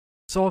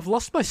So I've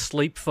lost my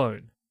sleep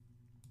phone.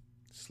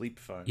 Sleep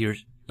phone. Your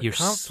can't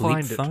sleep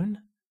find it. phone?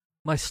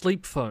 My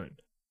sleep phone.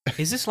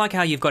 Is this like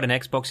how you've got an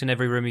Xbox in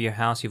every room of your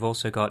house? You've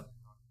also got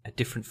a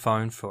different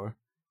phone for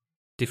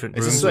different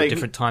Is this rooms or like-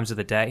 different times of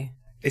the day?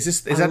 Is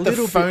A that the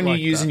little bit phone you like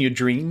use that. in your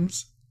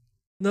dreams?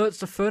 No, it's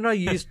the phone I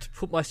use to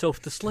put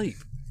myself to sleep.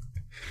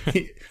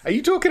 Are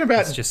you talking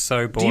about? It's just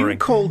so Do you boring.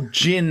 call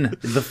gin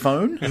the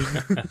phone?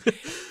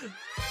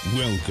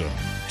 Welcome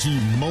to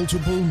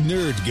Multiple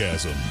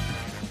Nerdgasm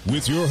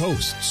with your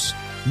hosts,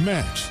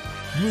 Matt,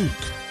 Luke,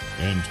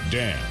 and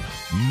Dan.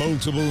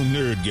 Multiple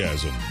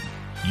Nerdgasm,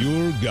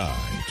 your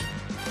guide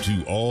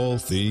to all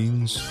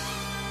things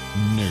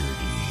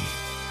nerdy.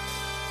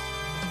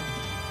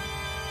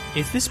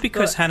 Is this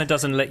because Hannah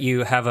doesn't let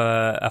you have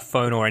a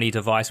phone or any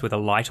device with a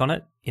light on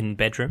it in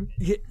bedroom?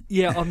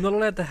 Yeah, I'm not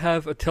allowed to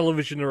have a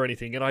television or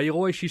anything, and I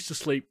always used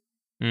to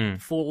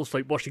fall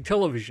asleep watching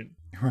television.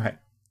 Right.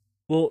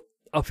 Well,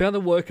 I found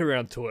the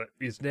workaround to it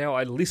is now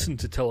I listen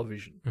to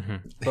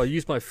television. So I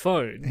use my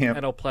phone Yep.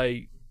 and I'll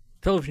play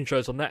television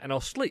shows on that and I'll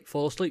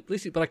fall asleep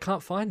listening, but I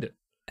can't find it.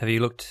 Have you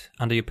looked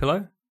under your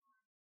pillow?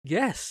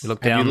 Yes. You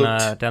look Have down you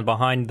looked- down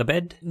behind the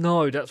bed?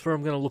 No, that's where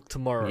I'm going to look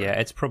tomorrow. Yeah,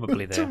 it's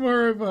probably there.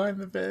 Tomorrow behind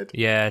the bed.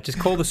 Yeah, just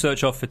call the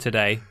search off for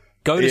today.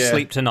 Go to Yeah.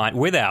 sleep tonight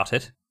without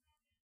it,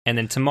 and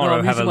then No, tomorrow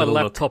I'm have a using my little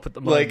look. laptop at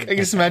the moment. Like, I can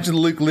just imagine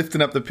Luke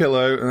lifting up the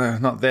pillow,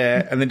 not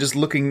there, and then just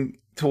looking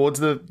towards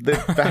the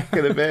back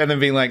of the bed and then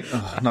being like,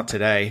 oh, not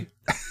today.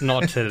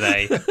 Not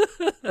today.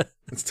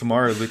 It's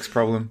tomorrow Luke's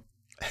problem.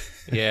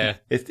 Yeah.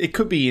 It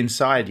could be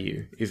inside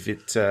you if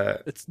it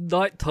It's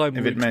nighttime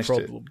if it Luke's managed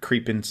problem. to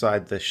creep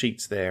inside the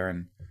sheets there,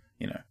 and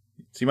so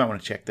you might want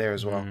to check there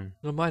as well.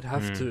 I might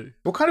have to.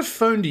 What kind of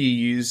phone do you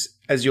use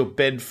as your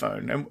bed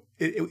phone? And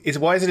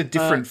why is it a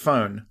different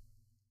phone?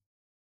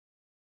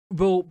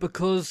 Well,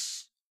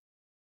 because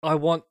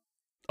I've got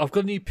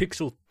a new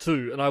Pixel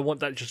 2, and I want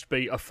that just to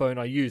be a phone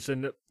I use,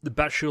 and the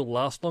battery will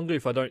last longer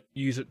if I don't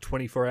use it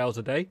 24 hours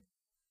a day.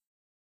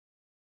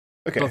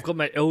 Okay, So I've got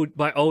my old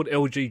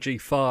LG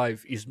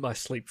G5 is my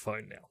sleep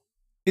phone now.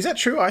 is that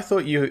true? I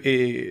thought you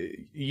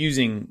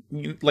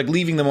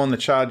leaving them on the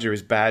charger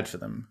is bad for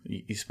them.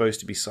 You're supposed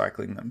to be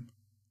cycling them.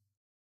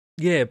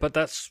 Yeah, but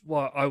that's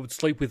why I would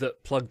sleep with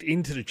it plugged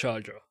into the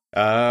charger.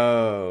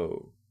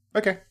 Oh,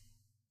 okay.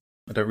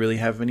 I don't really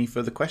have any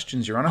further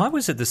questions, Your Honor. I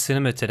was at the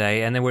cinema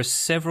today, and there were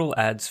several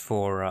ads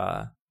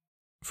for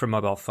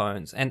mobile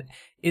phones. And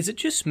is it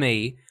just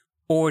me,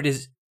 or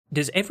does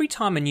every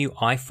time a new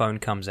iPhone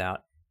comes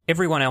out,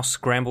 everyone else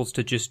scrambles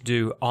to just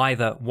do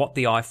either what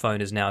the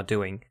iPhone is now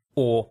doing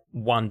or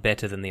one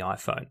better than the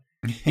iPhone?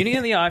 You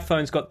know, the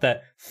iPhone's got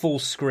that full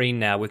screen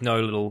now with no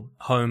little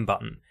home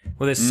button.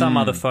 Well, there's some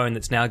other phone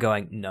that's now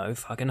going, no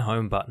fucking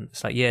home button.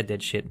 It's like, yeah,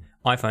 dead shit.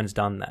 iPhone's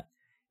done that.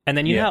 And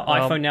then you know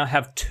how iPhone now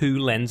have 2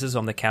 lenses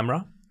on the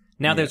camera?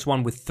 Now there's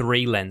one with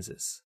 3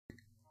 lenses.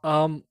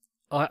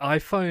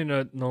 iPhone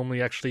are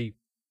normally actually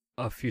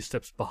a few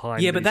steps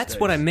behind. Yeah, but these that's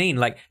what I days. mean.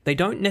 Like, they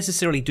don't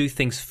necessarily do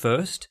things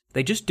first.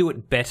 They just do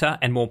it better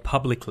and more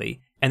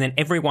publicly. And then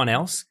everyone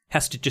else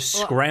has to just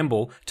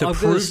scramble to I'm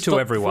gonna prove stop to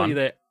before everyone. you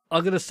there.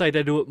 I'm going to say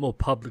they do it more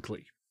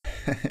publicly.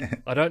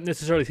 I don't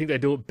necessarily think they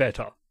do it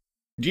better.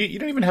 You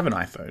don't even have an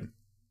iPhone.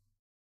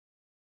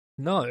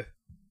 No,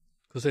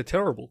 because they're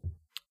terrible.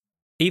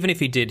 Even if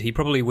he did, he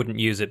probably wouldn't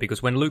use it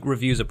because when Luke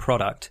reviews a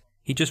product,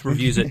 he just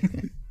reviews it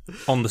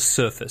on the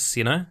surface,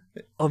 you know?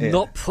 I'm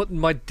not putting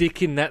my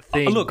dick in that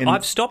thing. Look,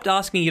 I've stopped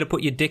asking you to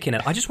put your dick in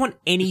it. I just want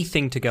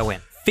anything to go in.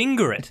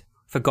 Finger it,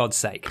 for God's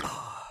sake.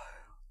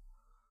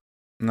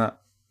 No.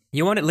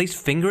 You won't at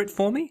least finger it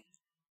for me?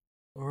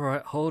 All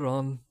right, hold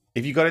on.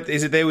 If you got it,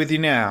 is it there with you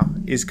now?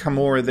 Is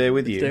Kimura there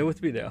with you? Stay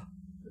with me now.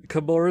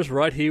 Kimura's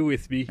right here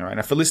with me. All right.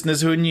 Now, for listeners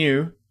who are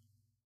new,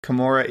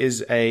 Kimura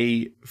is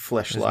a There's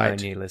fleshlight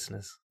no new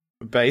listeners.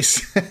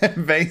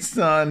 based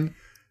on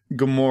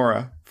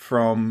Gamora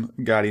from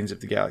Guardians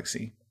of the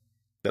Galaxy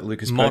that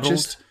Luke has Modelled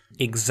purchased.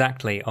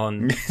 exactly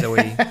on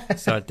Zoe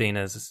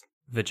Sardina's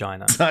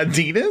vagina.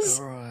 Sardinas?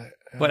 All right.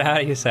 What? How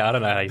do you say? I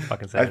don't know how you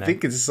fucking say I it.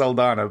 think it's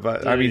Saldana,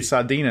 but I mean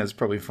Sardina is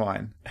probably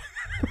fine.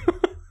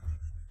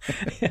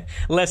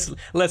 less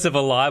of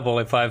a libel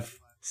if I've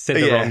said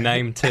the Yeah. wrong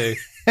name too.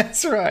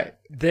 That's right.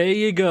 There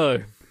you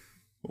go.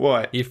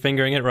 What? You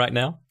fingering it right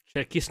now?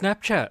 Check your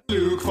Snapchat.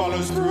 Luke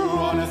follows through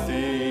on a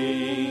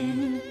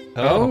thing.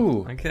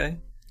 Oh. Okay.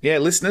 Yeah,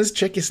 listeners,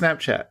 check your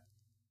Snapchat.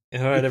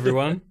 All right,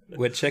 everyone.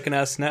 We're checking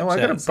our Snapchat. Oh, I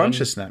got a bunch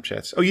of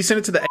Snapchats. Oh, you sent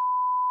it to the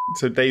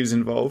so Dave's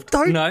involved.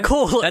 Don't No,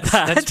 call it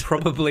that. That's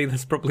probably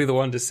the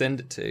one to send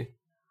it to.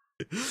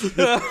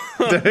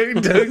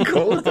 don't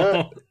call it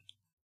that.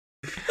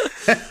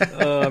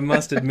 I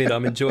must admit,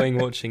 I'm enjoying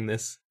watching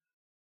this.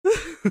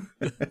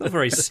 Not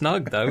very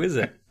snug, though, is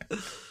it?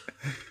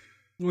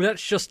 Well,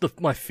 that's just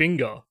my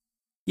finger.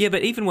 Yeah,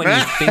 but even when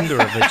you finger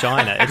a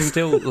vagina, it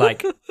still,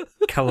 like,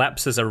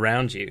 collapses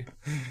around you.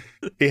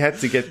 He had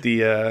to get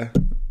the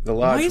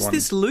large Why is one.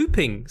 this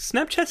looping?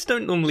 Snapchats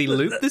don't normally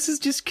loop. This is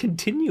just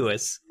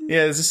continuous.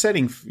 Yeah, there's a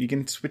setting. You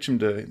can switch them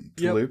to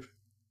Yep. loop.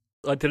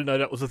 I didn't know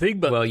that was a thing,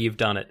 but Well, you've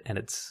done it, and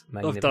it's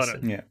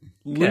magnificent. done Yeah.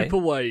 loop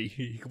away.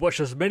 You can watch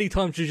as many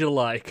times as you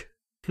like.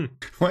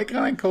 Why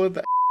can't I call it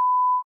that?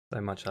 So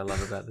much I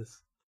love about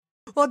this.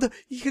 Well,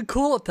 you can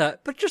call it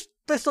that, but just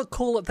let's not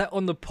call it that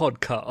on the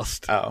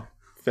podcast. Oh,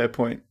 fair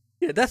point.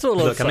 Yeah, that's all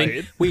I'm Look, I saying.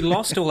 mean, we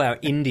lost all our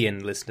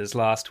Indian listeners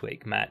last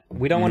week, Matt.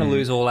 We don't want to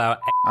lose all our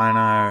I know.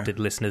 acted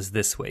listeners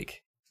this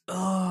week. We've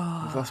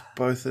lost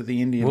both of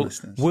the Indian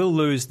listeners. We'll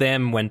lose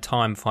them when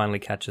time finally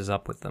catches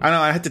up with them. I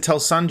know. I had to tell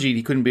Sanjeet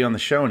he couldn't be on the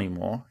show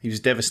anymore. He was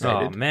devastated.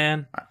 Oh,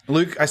 man.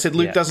 Luke, I said,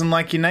 Luke Yeah. doesn't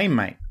like your name,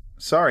 mate.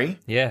 Sorry.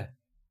 Yeah,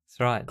 that's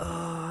right.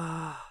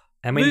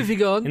 I mean,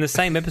 Moving on. in the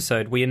same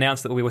episode, we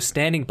announced that we were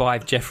standing by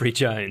Jeffrey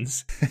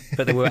Jones,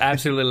 but that we were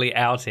absolutely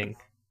outing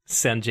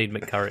Sanjeev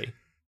McCurry.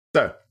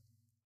 So,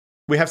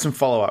 we have some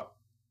follow-up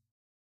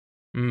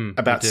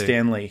about we do.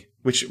 Stan Lee,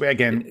 which,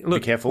 again,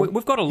 Look, be careful.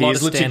 we've got a He lot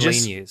is of Stan Lee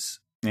litigious. news.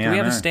 Yeah, Do we I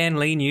have a know. Stan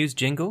Lee news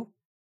jingle?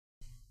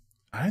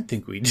 I don't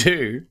think we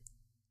do.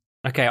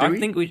 Okay, Do I we?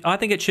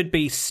 think it should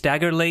be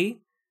Stagger Lee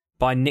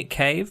by Nick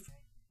Cave,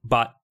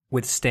 but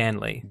with Stan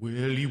Lee. Well,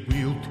 he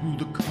wheeled through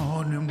the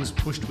corn and was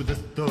pushed with a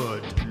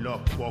thud.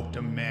 Up walked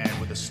a man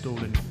with a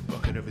stolen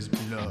bucket of his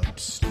blood.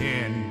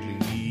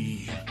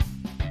 Stanley.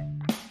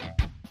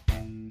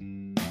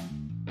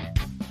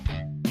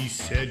 He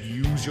said,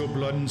 use your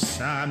blood and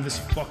sign this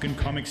fucking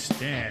comic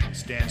Stan.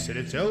 Stan said,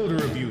 it's elder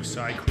abuse.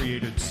 I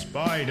created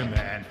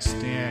Spider-Man.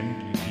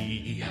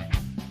 Stanley.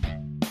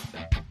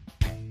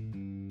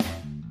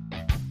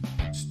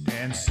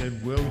 Stan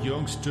said, well,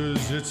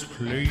 youngsters, it's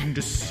plain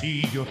to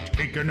see you're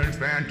taking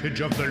advantage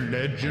of the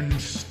legend,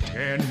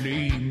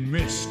 Stanley,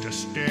 Mr.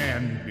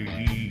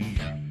 Stanley.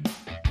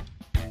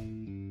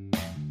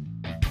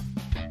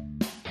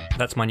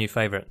 That's my new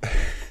favourite.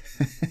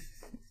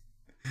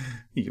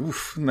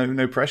 Oof,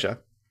 no pressure.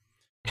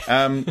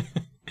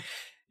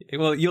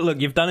 Well,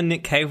 you've done a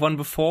Nick Cave one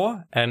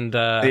before, and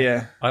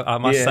Yeah. I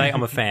must Yeah. say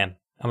I'm a fan.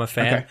 I'm a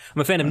fan. Okay.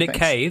 I'm a fan of Nick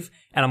Thanks. Cave,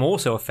 and I'm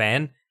also a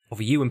fan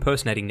of you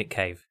impersonating Nick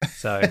Cave.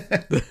 So,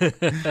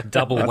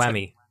 double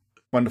whammy.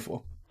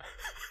 Wonderful.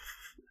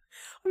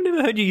 I've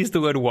never heard you use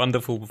the word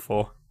wonderful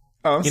before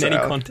Oh, I'm in sorry.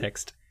 any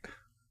context.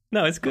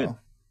 No, it's good. Oh.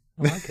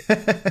 I like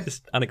it.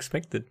 Just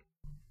unexpected.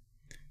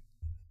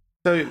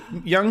 So,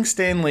 young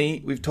Stan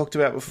Lee, we've talked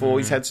about before.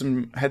 He's had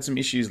some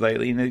issues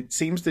lately, and it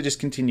seems to just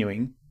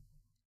continuing.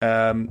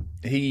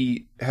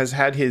 He has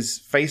had his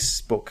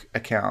Facebook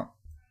account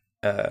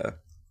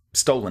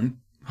stolen,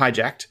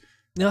 hijacked.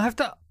 Now I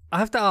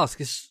have to ask: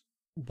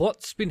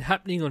 what's been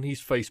happening on his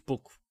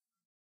Facebook?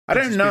 I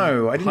don't It's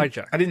know. been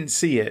hijacked. I didn't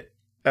see it.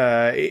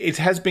 It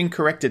has been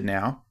corrected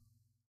now.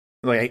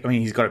 Like, I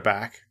mean, he's got it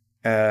back.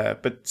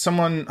 But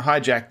someone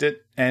hijacked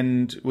it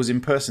and was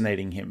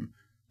impersonating him.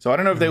 So I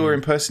don't know if they were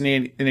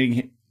impersonating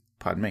him.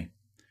 Pardon me.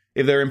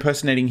 If they were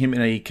impersonating him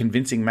in a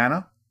convincing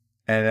manner,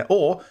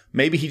 or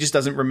maybe he just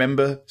doesn't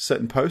remember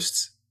certain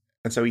posts,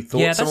 and so he thought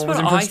Yeah, that's someone was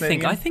what I impersonating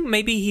think. him. I think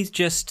maybe he's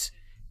just.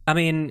 I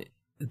mean,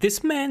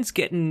 this man's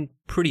getting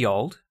pretty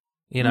old.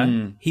 You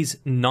know, he's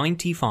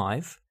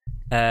 95.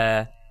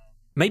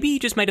 Maybe he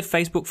just made a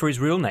Facebook for his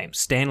real name,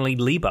 Stanley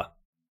Lieber,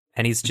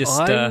 and he's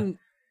just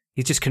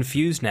he's just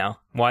confused now.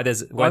 Why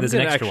there's I'm an going to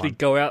extra actually one?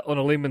 go out on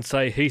a limb and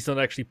say he's not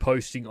actually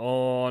posting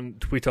on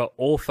Twitter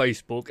or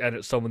Facebook, and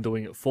it's someone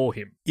doing it for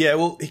him. Yeah,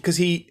 well, because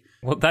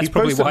Well, that's he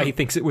probably posted why on- he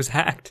thinks it was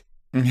hacked.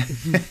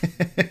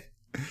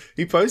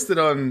 He posted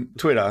on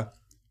Twitter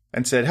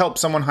and said, help,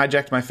 someone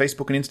hijacked my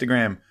Facebook and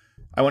Instagram.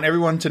 I want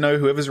everyone to know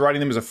whoever's writing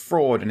them is a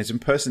fraud and is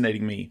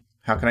impersonating me.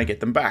 How can I get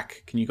them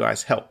back? Can you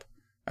guys help?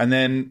 And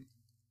then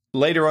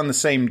later on the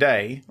same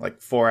day,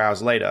 like 4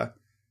 hours later,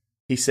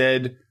 he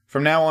said,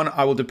 from now on,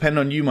 I will depend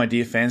on you, my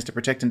dear fans, to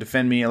protect and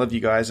defend me. I love you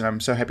guys, and I'm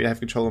so happy to have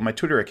control of my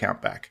Twitter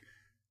account back.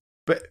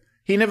 But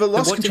he never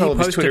lost What did control he of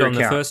his post Twitter it on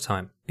account. the first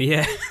time?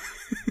 Yeah,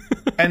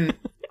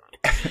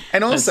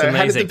 And also, That's how did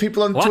amazing. the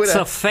people on What's Twitter...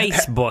 a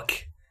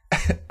Facebook?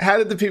 How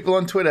did the people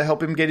on Twitter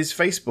help him get his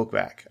Facebook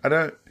back?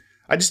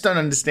 I just don't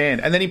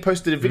understand. And then he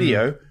posted a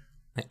video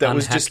that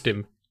was just, Unhacked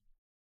him.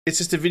 it's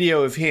just a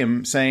video of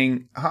him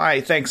saying,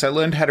 hi, thanks, I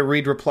learned how to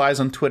read replies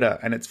on Twitter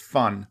and it's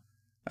fun.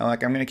 And I'm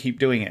going to keep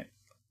doing it.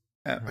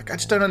 I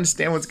just don't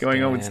understand what's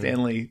going on with Stan.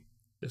 Stan Lee.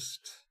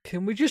 Just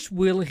Can we just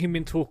wheel him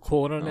into a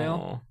corner now?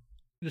 oh.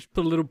 Just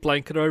put a little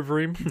blanket over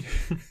him.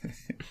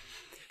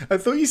 I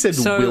thought you said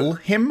So- will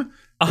him.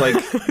 Like,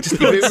 just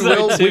if it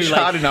will So too, wish like,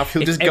 hard enough,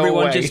 he'll if just go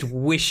everyone away. just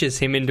wishes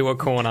him into a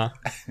corner.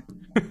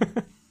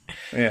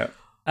 Yeah.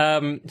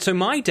 So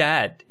my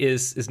dad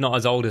is not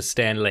as old as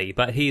Stan Lee,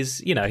 but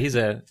he's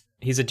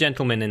a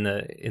gentleman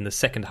in the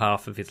second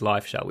half of his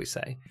life, shall we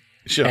say?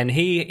 Sure. And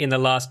he, in the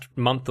last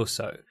month or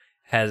so,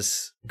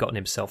 has gotten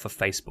himself a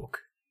Facebook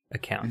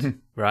account,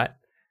 right?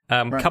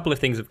 A couple of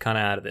things have come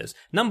out of this.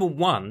 Number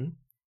one,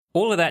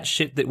 all of that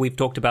shit that we've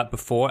talked about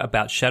before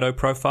about shadow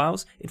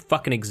profiles, it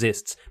fucking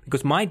exists.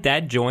 Because my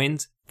dad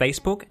joins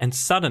Facebook and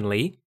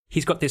suddenly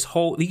he's got this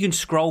whole... You can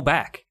scroll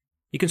back.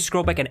 You can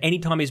scroll back and any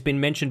time he's been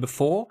mentioned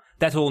before,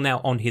 that's all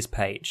now on his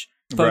page.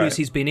 Photos Right.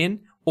 he's been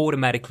in,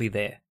 automatically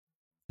there.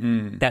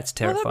 That's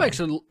Well, terrifying. that makes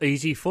it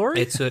easy for it.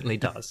 It certainly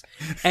does.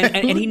 And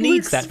he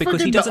needs Luke's that because he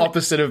fucking doesn't... the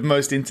opposite of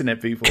most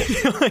internet people.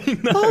 I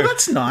know. Oh,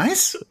 that's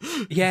nice.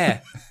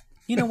 Yeah.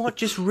 You know what?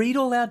 Just read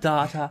all our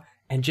data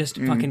and just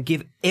fucking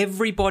give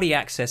everybody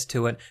access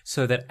to it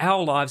so that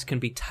our lives can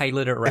be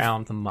tailored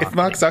around the market. If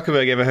Mark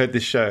Zuckerberg ever heard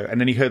this show and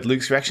then he heard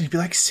Luke's reaction, he'd be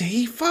like,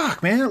 see,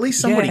 fuck, man, at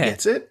least somebody Yeah.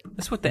 gets it.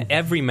 That's what the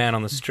every man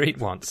on the street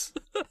wants.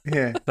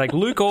 Yeah. Like,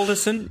 Luke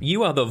Alderson,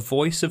 you are the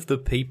voice of the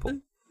people.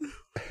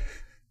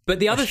 But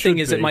the other thing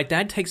is that my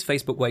dad takes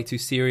Facebook way too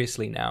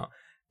seriously now.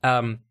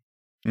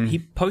 He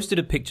posted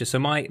a picture. So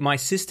my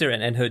sister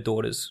and her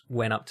daughters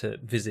went up to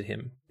visit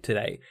him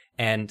today,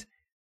 and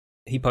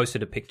he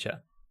posted a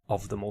picture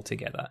of them all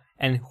together.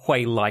 And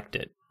Hui liked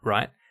it,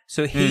 right?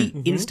 So he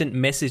instant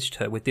messaged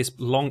her with this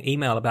long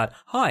email about,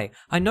 "Hi,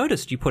 I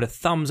noticed you put a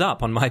thumbs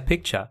up on my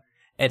picture,"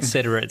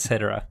 etc.,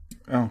 etc.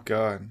 Oh,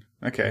 God.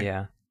 Okay.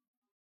 Yeah.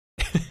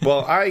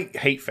 Well, I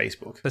hate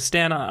Facebook. So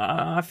Stan,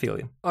 I feel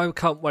you. I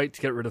can't wait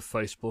to get rid of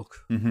Facebook.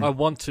 I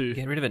want to.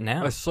 Get rid of it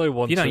now. I so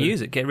want If you to. don't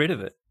use it, get rid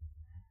of it.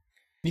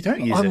 You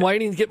don't use I'm it.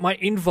 waiting to get my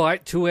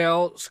invite to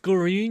our school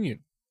reunion.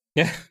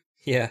 Yeah.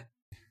 Yeah.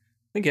 I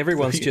think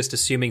everyone's just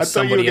assuming I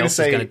thought you were somebody gonna else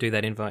say- is going to do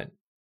that invite.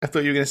 I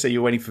thought you were going to say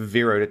you're waiting for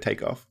Vero to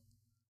take off.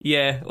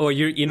 Yeah, or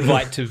your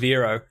invite to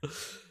Vero.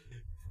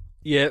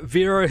 Yeah,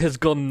 Vero has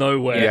gone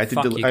nowhere. Yeah, I did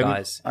Fuck del- you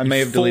guys. I may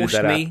You have deleted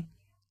forced that me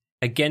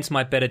against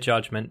my better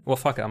judgment. Well,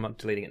 fuck it, I'm not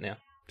deleting it now.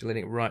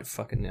 Deleting it right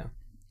fucking now.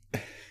 I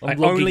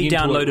logging only into it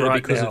downloaded it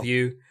right because now. of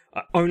you.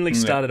 I only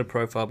started a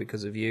profile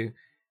because of you.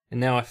 And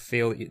now I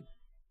feel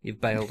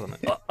you've bailed on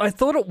it. I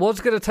thought it was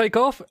going to take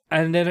off,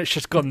 and then it's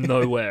just gone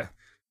nowhere.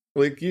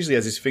 Well, he usually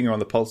has his finger on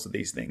the pulse of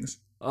these things.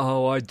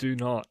 Oh, I do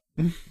not.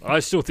 I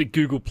still think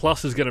Google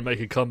Plus is going to make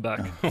a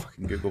comeback.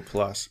 Fucking Google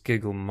Plus.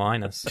 Google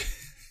minus.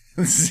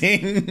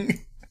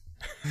 Zing.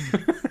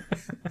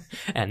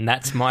 And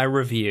that's my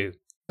review.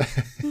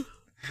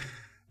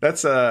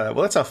 That's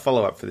our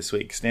follow-up for this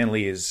week. Stan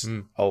Lee is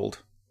old.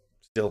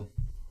 Still.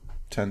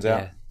 Turns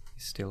out. Yeah,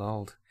 he's still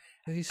old.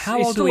 He's How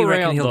old do still we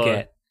reckon around, he'll though.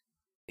 get?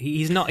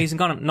 He's not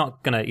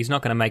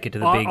gonna make it to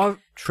the big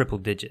triple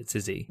digits,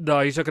 is he? No,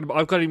 he's not going to.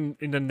 I've got him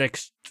in the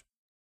next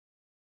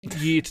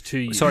year to 2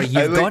 years. Sorry,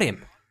 you've got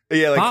him.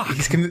 Yeah, like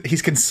Fuck.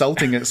 he's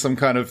consulting at some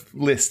kind of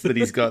list that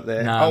he's got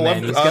there. Nah,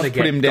 man, he's gonna I've put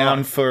get him down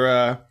got. for...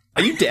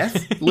 are you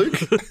deaf, Luke?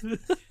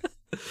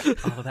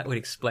 Oh, that would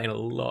explain a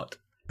lot.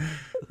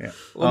 Yeah.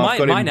 Well, I've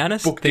got my him nana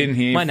booked in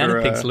here my nana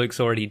for, thinks Luke's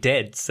already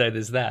dead, so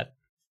there's that.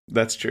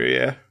 That's true,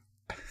 yeah.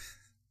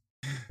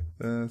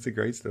 That's a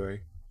great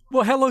story.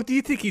 Well, how long do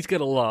you think he's going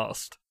to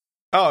last?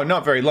 Oh,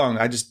 not very long.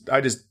 I just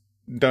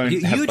don't have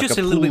You're like just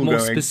a a little bit pool more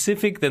going.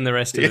 specific than the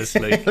rest of us,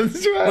 Luke.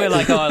 That's right. We're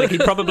like, oh, he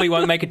probably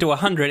won't make it to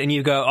 100, and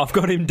you go, I've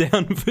got him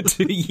down for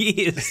 2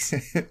 years.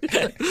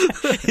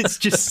 It's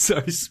just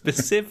so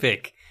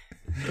specific.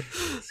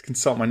 Let's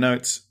consult my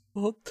notes.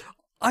 Well,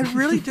 I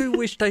really do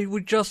wish they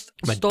would just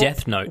My stop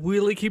death note.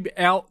 wheeling him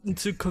out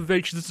into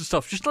conventions and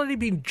stuff. Just let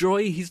him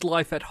enjoy his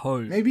life at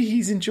home. Maybe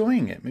he's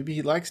enjoying it. Maybe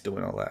he likes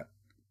doing all that.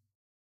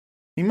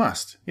 He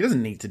must. He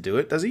doesn't need to do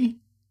it, does he?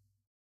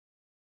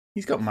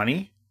 He's got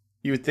money,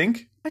 you would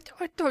think. I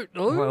don't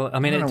know. Well, I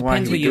mean, I it don't know why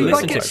depends he what you would do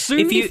listen it. to. Might get sued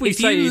if we If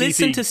say you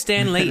listen anything. to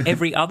Stan Lee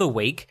every other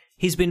week,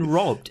 he's been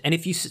robbed. And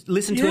if you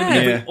listen to him Yeah.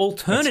 every Yeah,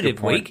 alternative that's a good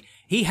point. week,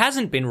 he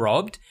hasn't been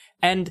robbed.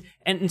 And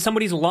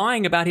somebody's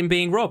lying about him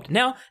being robbed.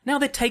 Now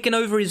they're taking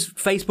over his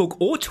Facebook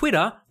or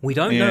Twitter. We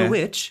don't know Yeah.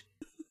 which.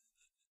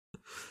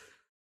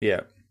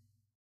 Yeah.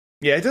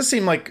 Yeah, it does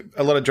seem like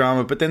a lot of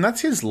drama, but then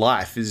that's his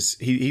life.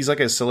 He's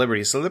like a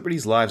celebrity.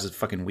 Celebrities' lives are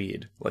fucking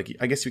weird. Like,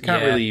 I guess you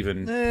can't Yeah. really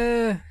even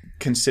Eh,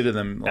 consider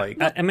them like...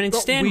 I mean,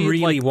 Not Stan weird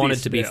really like wanted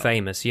this to be now.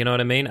 famous. You know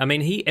what I mean? I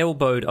mean, he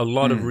elbowed a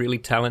lot of really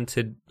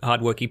talented,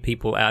 hardworking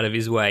people out of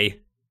his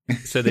way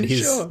so that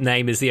his Sure.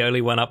 name is the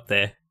only one up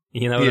there.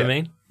 You know what I Yeah.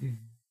 mean?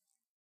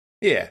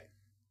 Yeah.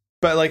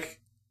 But, like,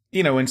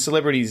 you know, when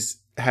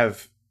celebrities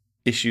have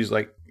issues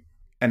like...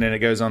 And then it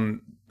goes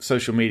on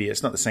social media,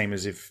 it's not the same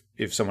as if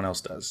someone else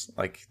does.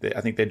 Like,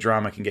 I think their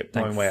drama can get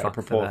blown Thank way out of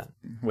fuck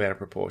for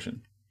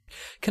proportion.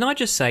 Can I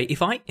just say,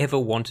 if I ever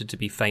wanted to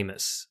be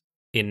famous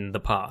in the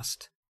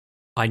past,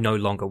 I no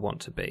longer want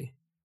to be.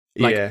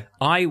 Like, yeah.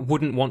 I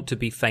wouldn't want to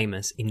be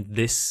famous in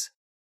this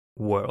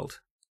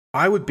world.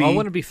 I would be... I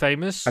want to be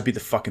famous. I'd be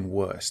the fucking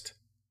worst.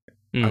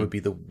 Mm. I would be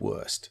the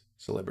worst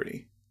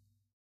celebrity.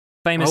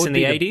 Famous I would in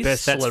the be the 80s,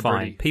 best that's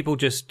celebrity. fine. People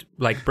just,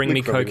 like, bring Luke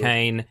me probably would.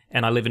 cocaine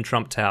and I live in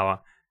Trump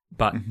Tower.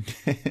 But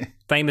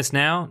famous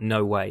now?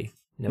 No way.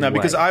 No,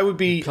 because I would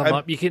be... Come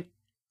up, you can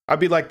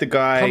I'd be like the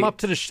guy... come up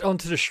to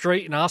onto the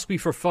street and ask me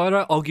for a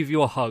photo. I'll give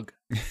you a hug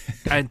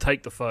and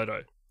take the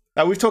photo.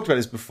 We've talked about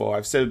this before.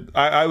 I've said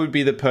I would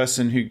be the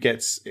person who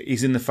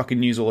he's in the fucking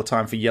news all the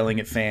time for yelling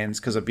at fans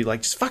because I'd be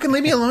like, just fucking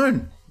leave me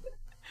alone.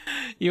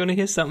 You want to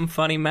hear something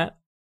funny, Matt?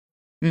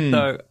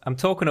 So I'm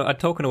talking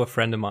to a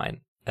friend of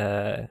mine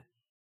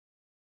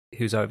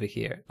who's over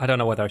here. I don't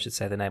know whether I should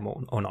say the name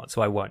or not,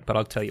 so I won't, but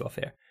I'll tell you off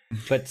air.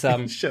 But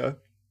Sure.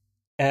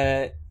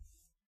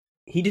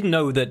 he didn't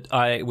know that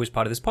I was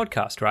part of this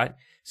podcast, right?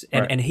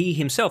 And he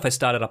himself has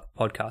started up a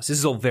podcast. This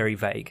is all very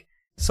vague.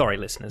 Sorry,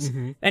 listeners.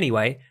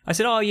 Anyway, I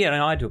said, oh, yeah,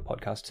 and I do a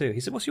podcast too. He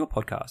said, what's your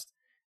podcast?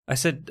 I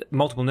said,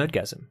 Multiple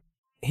Nerdgasm.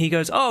 He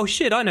goes, oh,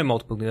 shit, I know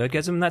Multiple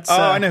Nerdgasm. That's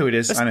I know who it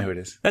is. I know who it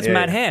is. That's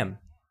Matt Ham.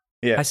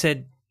 Yeah. I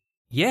said,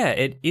 yeah,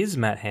 it is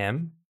Matt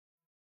Ham.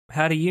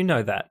 How do you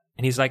know that?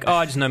 And he's like, oh,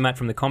 I just know Matt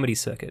from the comedy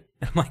circuit.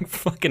 I'm like,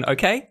 fucking,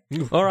 okay,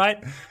 all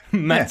right.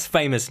 Matt's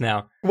famous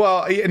now.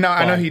 Well, no,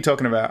 I know who you're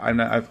talking about. I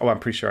know. I'm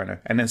pretty sure I know.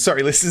 And then,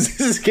 sorry, listeners,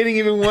 this is getting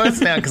even worse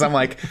now because I'm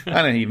like,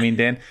 I know who you mean,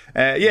 Dan.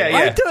 Yeah.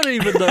 I don't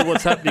even know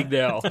what's happening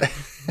now.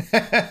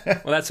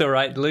 Well, that's all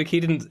right, Luke. He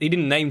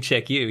didn't name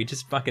check you. He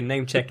just fucking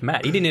name checked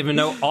Matt. He didn't even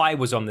know I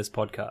was on this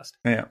podcast.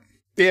 Yeah.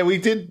 Yeah, we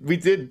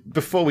did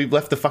before we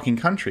left the fucking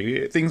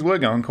country. Things were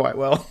going quite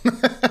well.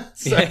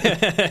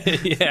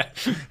 Yeah.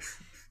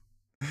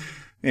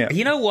 Yeah.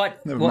 You know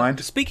what? Never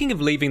mind. Speaking of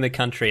leaving the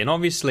country, and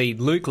obviously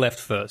Luke left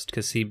first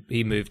because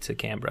he moved to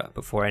Canberra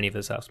before any of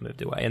us else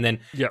moved away, and then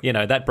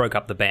that broke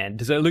up the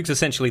band. So Luke's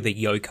essentially the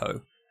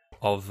Yoko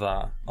of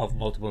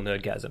Multiple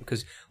Nerdgasm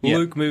because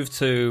Luke moved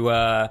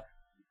to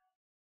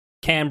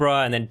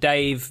Canberra, and then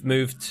Dave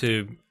moved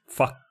to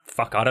fuck.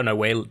 I don't know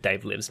where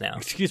Dave lives now.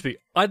 Excuse me.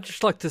 I'd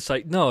just like to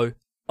say, no,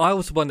 I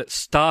was the one that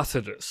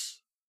started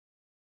us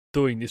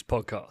doing this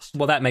podcast.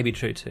 Well, that may be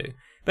true too.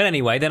 But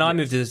anyway, then I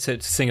moved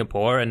to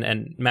Singapore,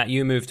 and Matt,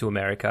 you moved to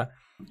America.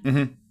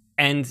 Mm-hmm.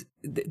 And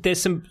there's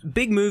some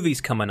big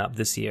movies coming up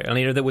this year. I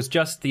mean, there was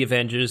just The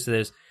Avengers,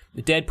 there's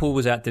Deadpool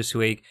was out this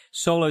week,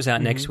 Solo's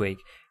out next week.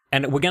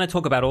 And we're going to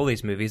talk about all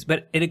these movies.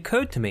 But it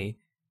occurred to me,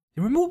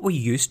 remember what we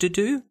used to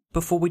do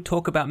before we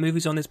talk about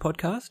movies on this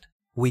podcast?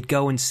 We'd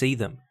go and see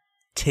them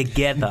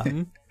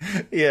together.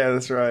 Yeah,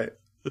 that's right.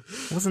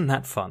 Wasn't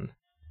that fun?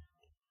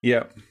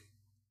 Yeah.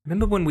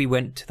 Remember when we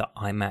went to the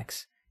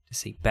IMAX to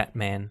see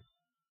Batman?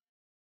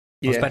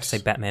 I was about to say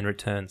Batman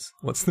Returns.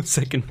 What's the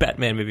second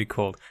Batman movie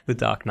called? The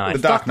Dark Knight.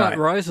 The Dark Knight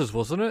Rises,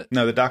 wasn't it?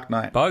 No, The Dark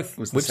Knight. Both.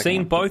 We've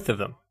seen both of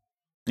them.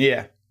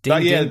 Yeah.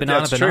 Ding Ding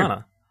Banana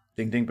Banana.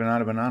 Ding Ding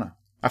Banana Banana.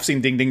 I've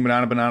seen Ding Ding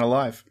Banana Banana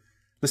live.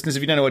 Listeners,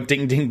 if you don't know what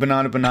Ding Ding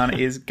Banana Banana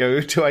is,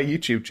 go to our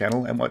YouTube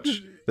channel and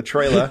watch the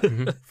trailer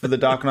for The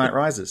Dark Knight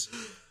Rises.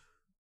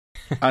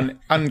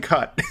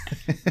 Uncut.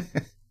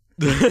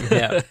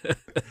 Yeah.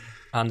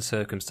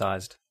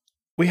 Uncircumcised.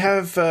 We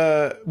have,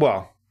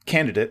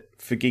 candidate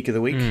for Geek of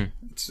the Week.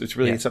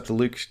 It's up to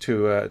Luke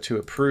to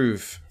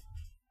approve.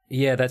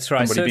 Yeah, that's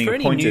right. So for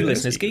any new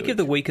listeners, Geek of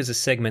the Week is a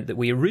segment that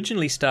we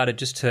originally started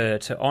just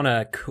to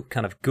honour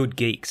kind of good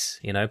geeks,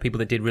 people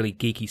that did really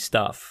geeky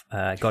stuff,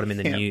 got them in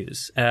the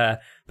news.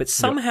 But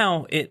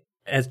somehow it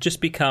has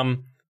just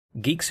become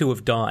geeks who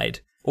have died,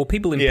 or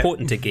people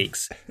important to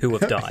geeks who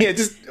have died.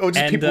 Just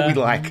people we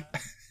like.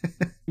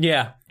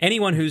 Yeah,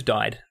 anyone who's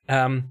died.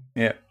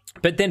 Yeah.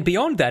 But then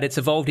beyond that, it's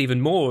evolved even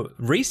more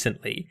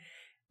recently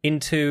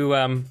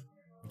into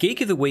Geek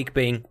of the Week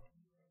being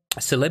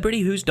a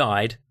celebrity who's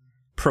died,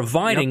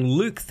 providing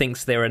Luke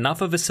thinks they're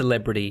enough of a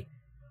celebrity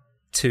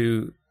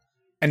to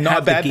and not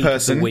have a bad the Geek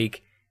person. Of the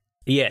Week.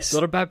 Yes.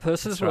 Not a bad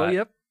person as well, right.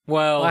 yep.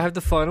 Well, I have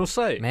the final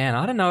say. Man,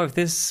 I don't know if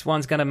this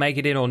one's going to make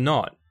it in or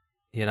not,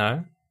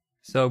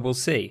 So we'll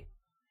see.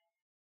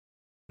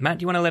 Matt,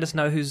 do you want to let us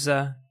know who's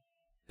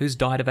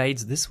died of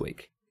AIDS this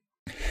week?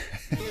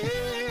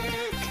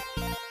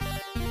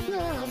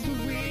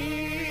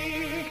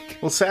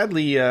 Well,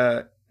 sadly,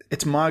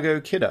 it's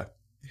Margot Kidder,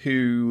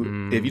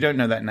 who, if you don't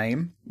know that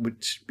name,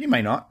 which you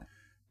may not,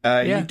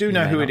 you do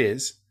know who it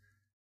is.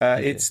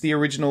 It's the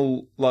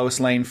original Lois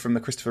Lane from the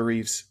Christopher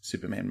Reeves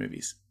Superman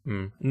movies.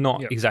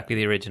 Not exactly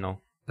the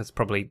original. That's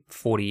probably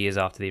 40 years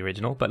after the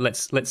original, but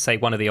let's say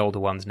one of the older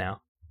ones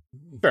now.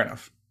 Fair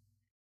enough.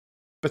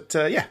 But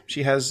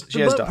she has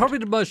died. Probably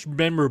the most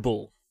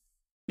memorable.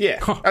 Yeah,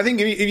 I think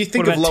if you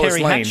think what of about Lois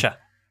Terry Lane, Hatcher?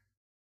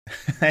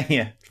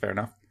 Yeah, fair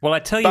enough. Well, I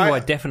tell you who I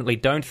definitely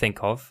don't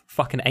think of.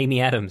 Fucking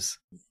Amy Adams.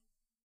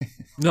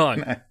 No.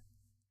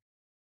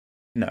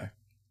 No.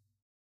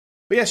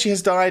 But yeah, she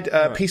has died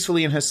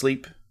peacefully in her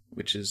sleep,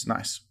 which is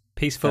nice.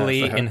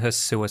 Peacefully in her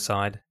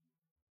suicide.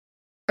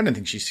 I don't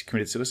think she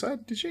committed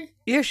suicide, did she?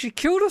 Yeah, she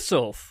killed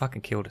herself.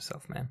 Fucking killed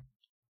herself, man.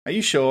 Are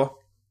you sure?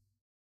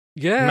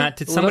 Yeah. Matt,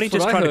 did somebody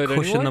just try to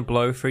cushion anyway. the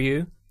blow for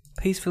you?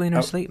 Peacefully in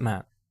her sleep,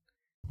 Matt.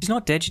 She's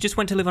not dead. She just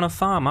went to live on a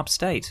farm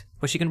upstate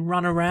where she can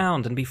run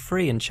around and be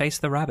free and chase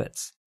the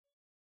rabbits.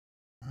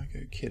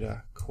 Margot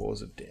Kidder,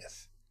 cause of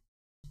death.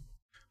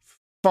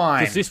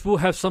 Fine. Because this will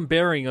have some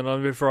bearing on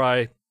whether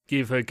I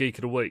give her Geek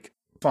of the Week.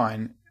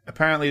 Fine.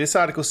 Apparently, this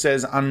article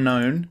says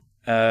unknown.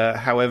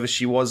 However,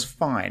 she was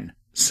fine.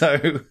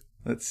 So,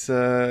 that's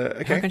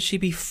okay. How can she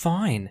be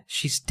fine?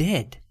 She's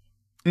dead.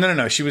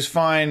 No. She was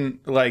fine,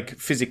 like,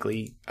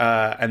 physically,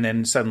 and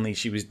then suddenly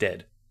she was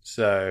dead.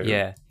 So...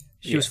 Yeah.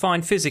 She was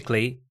fine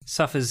physically,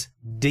 suffers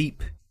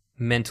deep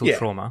mental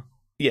trauma.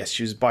 Yes,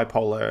 she was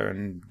bipolar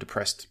and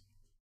depressed,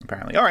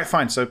 apparently. All right,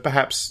 fine. So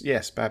perhaps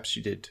she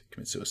did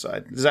commit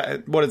suicide.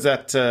 What does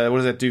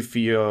that do for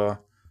your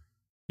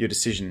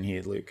decision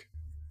here, Luke?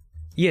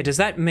 Yeah, does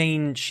that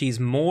mean she's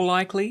more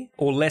likely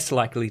or less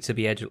likely to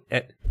be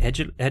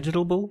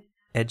editable?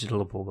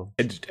 Edgeable.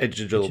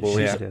 Edgeable,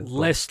 She's yeah.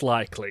 Less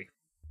likely.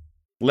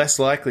 Less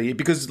likely,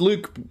 because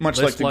Luke, much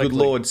Less like the good likely.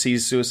 Lord,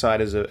 sees suicide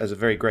as a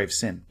very grave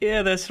sin.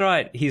 Yeah, that's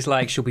right. He's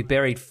like, she'll be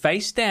buried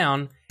face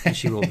down, and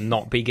she will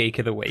not be Geek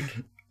of the Week.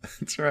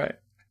 That's right.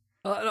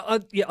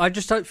 I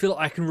just don't feel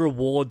I can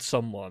reward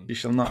someone. You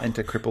shall not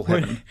enter cripple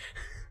heaven.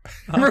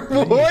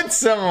 Reward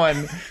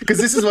someone, because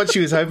this is what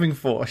she was hoping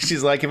for.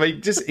 She's like, if I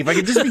could just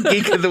be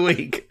Geek of the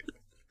Week,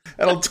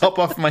 that'll top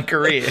off my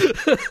career.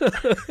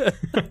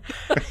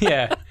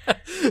 Yeah.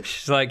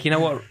 She's like, you know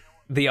what?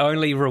 The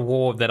only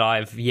reward that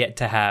I've yet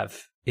to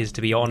have is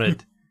to be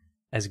honoured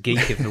as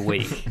Geek of the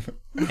Week.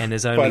 And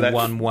there's only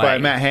one by way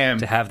Matt Ham,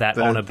 to have that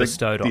honour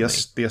bestowed on me.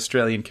 The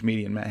Australian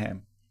comedian Matt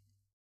Ham.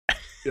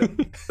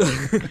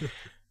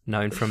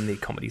 Known from the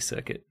comedy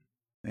circuit.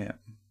 Yeah.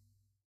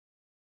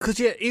 Because,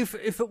 yeah, if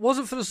it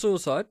wasn't for the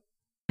suicide,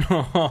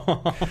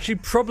 she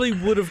probably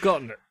would have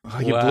gotten it. Oh,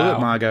 you blew Wow. it,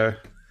 Margot.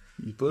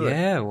 You blew it.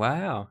 Yeah,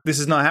 wow. This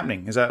is not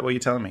happening. Is that what you're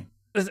telling me?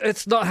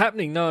 It's not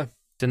happening, no.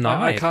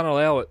 Denied. I can't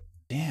allow it.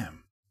 Damn.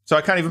 So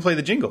I can't even play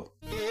the jingle.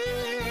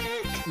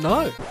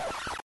 No.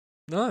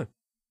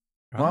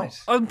 Right.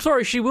 I'm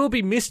sorry, she will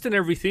be missed and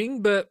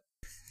everything, but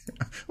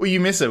Will you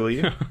miss it, will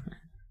you?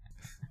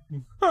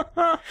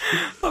 I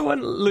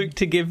want Luke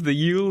to give the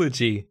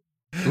eulogy.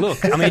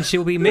 Look, I mean,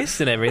 she'll be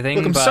missed and everything.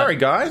 Look, I'm but sorry,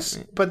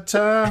 guys, but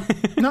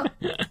no.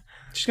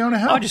 She's going to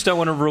hell. I just don't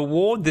want to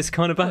reward this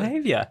kind of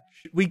behaviour.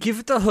 we give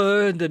it to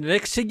her, and the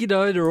next thing you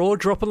know, they're all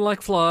dropping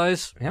like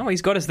flies. Oh,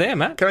 he's got us there,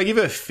 Matt. Can I give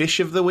her a fish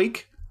of the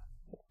week?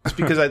 Just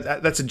because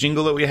that's a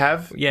jingle that we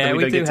have. Yeah, that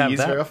we don't do get to have use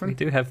that. very often. We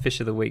do have Fish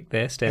of the Week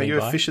there Can I standing give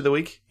by. a fish of the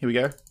week? Here we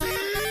go.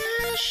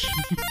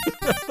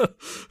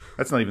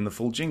 That's not even the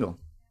full jingle.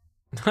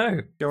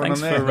 No, Go on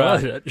thanks there. for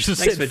Right, I just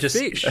thanks said for just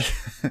fish.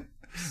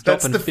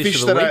 That's stopping the Fish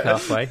fish of the that Week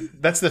halfway.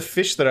 That's the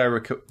fish that I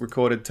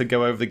recorded to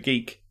go over the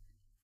geek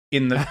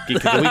in the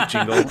Geek of the Week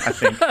jingle, I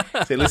think.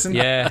 So listen.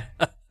 Yeah,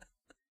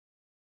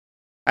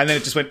 And then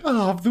it just went,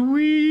 of the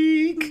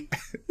week.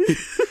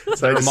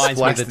 So it I just reminds me of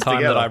spliced the it time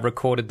together. that I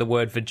recorded the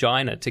word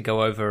vagina to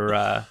go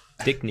over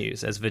Dick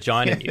News as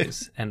vagina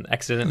news and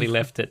accidentally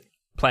left it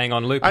playing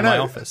on loop I in my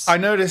know. office. I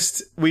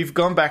noticed we've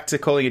gone back to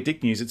calling it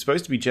dick news. It's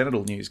supposed to be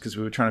genital news because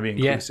we were trying to be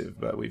inclusive,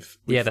 but we've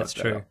Yeah, that's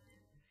fucked that true. up.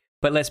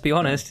 But let's be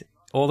honest,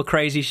 all the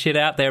crazy shit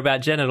out there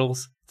about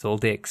genitals, it's all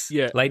dicks.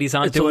 Yeah. Ladies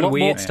aren't It's a doing lot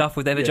weird more- stuff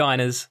with their Yeah.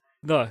 vaginas.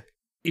 No.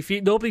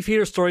 Normally if you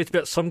hear a story, it's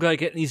about some guy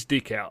getting his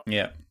dick out.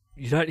 Yeah,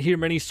 You don't hear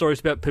many stories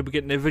about people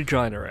getting their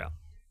vagina out.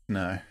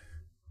 no.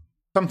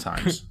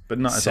 Sometimes, but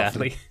not as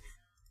Sadly.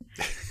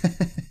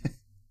 often.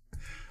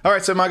 All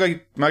right, so Margot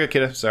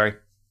Kidder, sorry,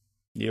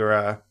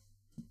 you're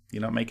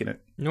not making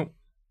it. Nope.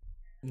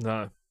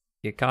 No.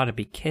 You gotta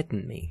be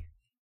kidding me.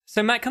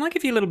 So, Matt, can I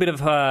give you a little bit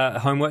of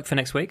homework for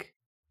next week?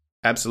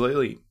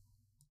 Absolutely.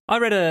 I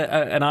read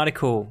an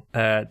article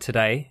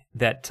today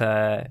that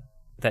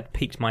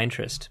piqued my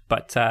interest,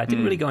 but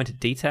didn't really go into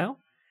detail.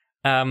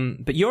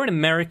 But you're in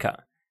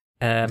America.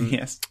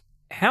 Yes.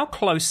 How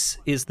close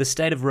is the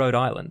state of Rhode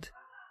Island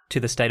to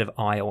the state of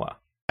Iowa?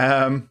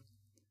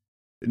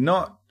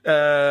 Not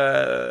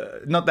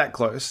that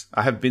close.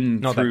 I have been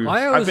Not that- through.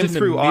 Iowa's I've been in the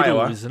through middle,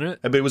 Iowa, isn't it?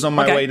 But it was on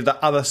my Okay. way to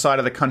the other side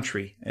of the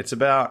country. It's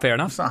about Fair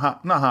enough. It's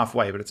not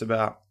halfway, but it's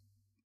about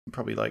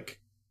probably like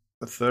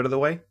a third of the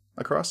way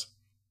across.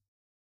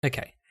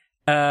 Okay.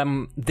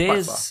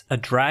 There's a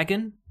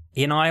dragon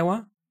in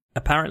Iowa,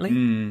 apparently,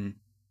 Mm,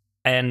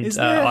 and Is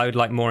there? I would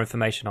like more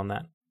information on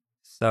that.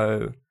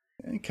 So,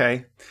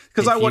 okay,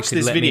 because if I you watched could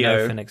this let me know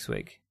video. for next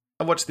week.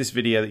 I watched this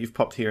video that you've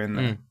popped here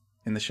in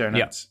the show Yeah.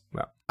 notes.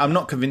 Well. I'm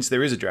not convinced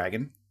there is a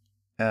dragon.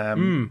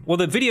 Well,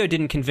 the video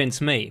didn't convince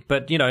me,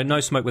 but, no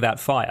smoke without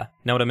fire.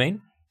 Know what I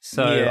mean?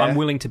 So Yeah. I'm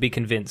willing to be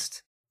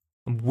convinced.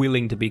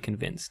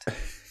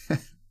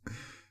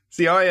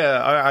 See,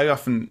 I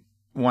often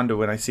wonder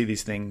when I see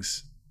these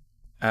things.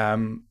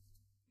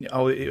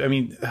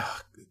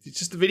 It's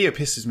just the video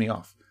pisses me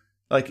off.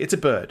 Like, it's a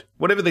bird.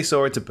 Whatever they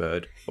saw, it's a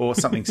bird or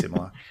something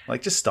similar.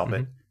 Like, just stop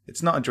it.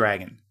 It's not a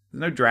dragon.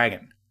 There's no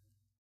dragon.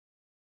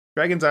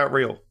 Dragons aren't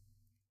real.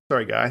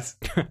 Sorry, guys.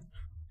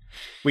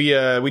 We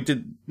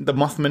did the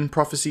Mothman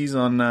prophecies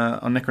on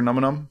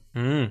Necronomicon,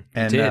 and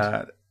did.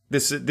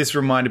 This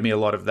reminded me a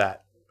lot of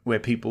that, where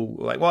people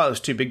were like, "Well, it was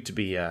too big to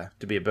be a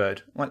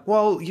bird." I'm like,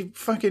 well, your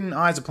fucking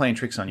eyes are playing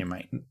tricks on you,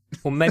 mate.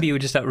 Or maybe you were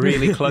just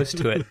really close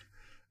to it.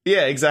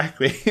 Yeah,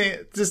 exactly.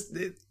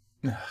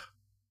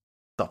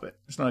 Stop it.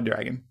 It's not a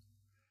dragon.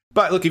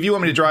 But look, if you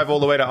want me to drive all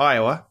the way to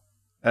Iowa,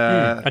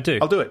 I do.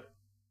 I'll do it.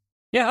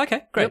 Yeah,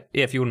 okay, great. Yep.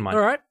 Yeah, if you wouldn't mind.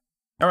 All right.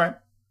 All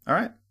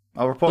right.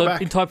 I'll report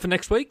back. In time for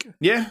next week?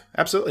 Yeah,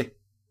 absolutely.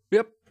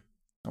 Yep.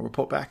 I'll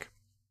report back.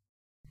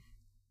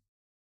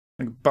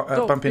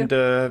 Oh, Bump yeah.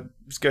 into,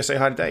 just go say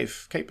hi to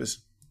Dave Capers.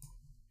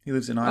 He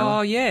lives in Iowa.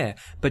 Oh, yeah.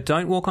 But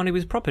don't walk onto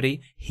his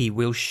property. He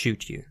will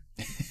shoot you.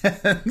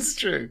 That's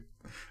true.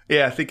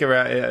 Yeah, I think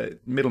around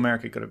Middle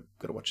America got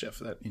to watch out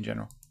for that in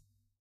general.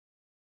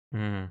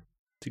 I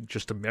think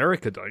just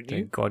America, don't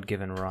you?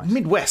 God-given right.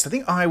 Midwest. I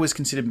think Iowa's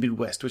considered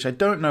Midwest, which I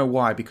don't know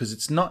why, because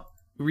it's not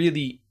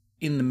really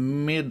in the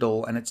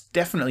middle, and it's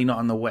definitely not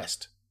in the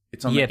west.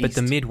 It's on Yeah, the but east.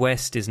 the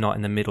Midwest is not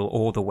in the middle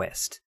or the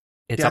West.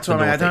 It's Yeah, up that's the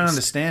what I mean. I don't northeast.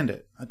 understand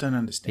it. I don't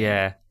understand.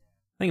 Yeah.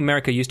 I think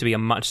America used to be a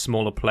much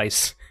smaller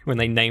place when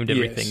they named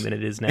everything Yes. than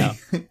it is now.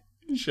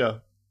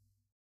 Sure.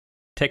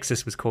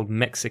 Texas was called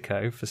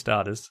Mexico, for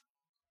starters.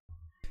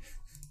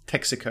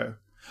 Texaco.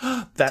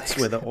 That's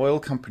where the oil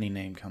company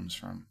name comes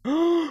from.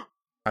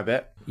 I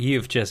bet.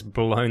 You've just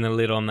blown the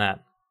lid on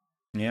that.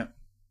 Yeah.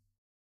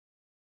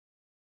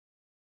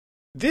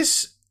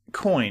 This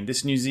coin,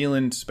 this New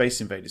Zealand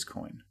Space Invaders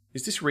coin,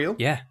 is this real?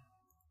 Yeah.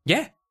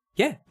 Yeah.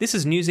 Yeah. This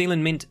is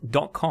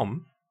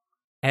NewZealandMint.com.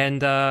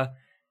 And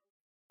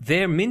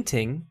they're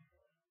minting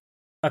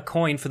a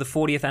coin for the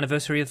 40th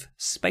anniversary of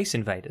Space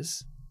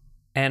Invaders.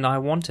 And I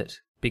want it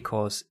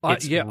because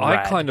it's I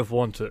rad. kind of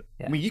want it.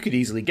 Yeah. I mean, you could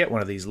easily get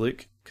one of these,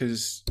 Luke,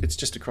 because it's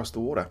just across the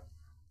water.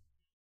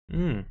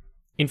 Mm.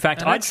 In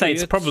fact, And I'd say actually,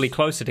 it's it's- probably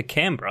closer to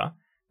Canberra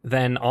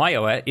than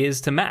Iowa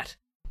is to Matt.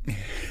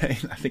 I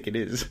think it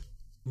is.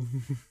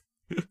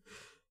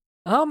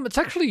 It's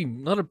actually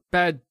not a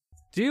bad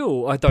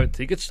deal. I don't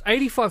think it's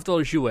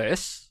 $85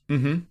 US.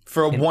 Mm-hmm.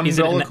 For a And $1 is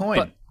it an-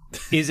 coin.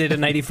 Is it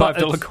an $85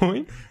 it's-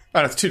 coin? Oh,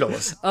 no, it's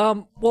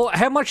 $2. Well,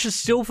 how much does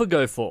silver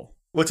go for?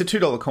 Well, it's a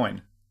 $2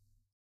 coin.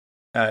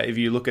 If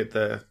you look at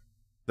the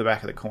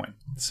back of the coin,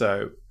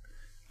 so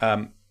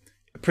Yeah,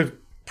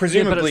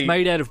 presumably, but it's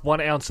made out of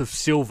 1 ounce of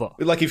silver.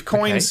 like if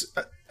coins,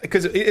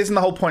 because isn't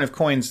the whole point of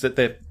coins that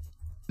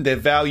their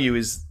value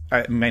is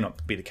it may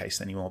not be the case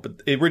anymore,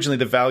 but originally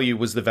the value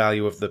was the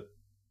value of the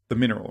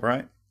mineral,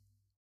 right?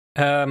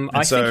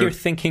 I so- think you're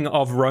thinking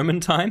of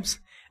Roman times,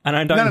 and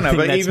I don't No, think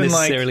but that's even,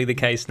 like- necessarily the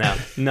case now.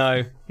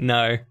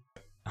 No.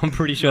 I'm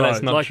pretty sure No,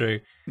 that's not like- true.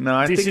 No,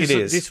 I This think it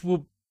is. This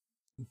will.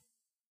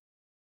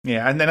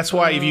 Yeah, and then that's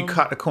why if you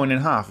cut a coin in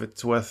half,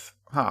 it's worth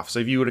half. So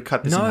if you were to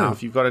cut this in No,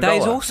 half, you've got $1. that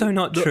is also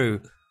not true.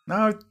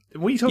 No,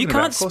 what are you talking You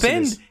about? can't Of course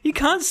it is.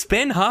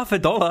 spend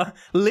 $50,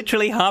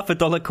 literally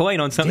 $50 coin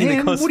on something Dan,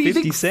 that costs what do you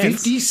 50 think cents.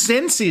 50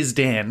 cents is,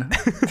 Dan?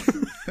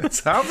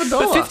 It's $50.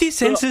 But 50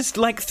 cents is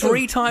like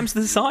 3 times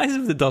the size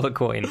of the dollar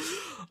coin.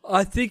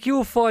 I think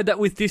you'll find that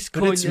with this But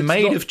coin, it's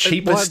made not, of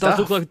cheaper it does stuff.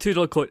 look like a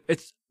 $2 coin.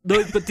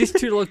 But this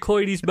 $2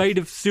 coin is made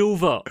of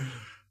silver.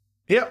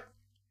 Yep.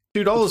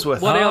 $2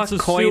 worth. One Are ounce of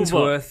coins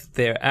silver. worth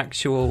their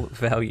actual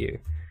value?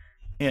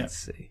 Yeah. Let's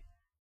see.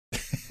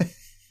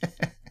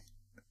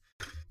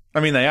 I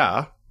mean, they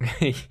are.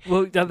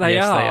 Well, they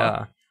Yes, are. they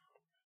are.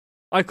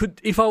 I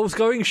could, if I was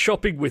going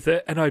shopping with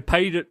it and I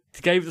paid it,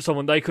 gave it to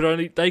someone, they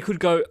could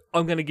go,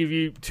 I'm going to give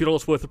you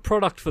 $2 worth of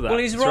product for that. Well,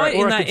 he's right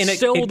Or in I that could it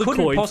sell the couldn't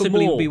coin for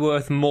possibly more. be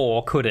worth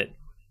more, could it?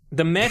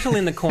 The metal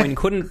in the coin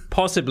couldn't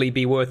possibly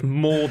be worth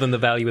more than the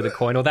value of the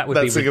coin, or that would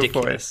That's be a good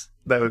ridiculous.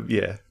 point. That would,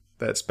 yeah,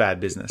 that's bad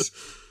business.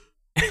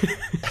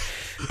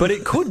 But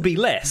it could be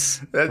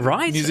less,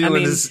 right? New Zealand I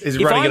mean, is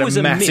if running I at was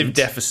a massive mint,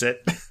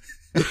 deficit.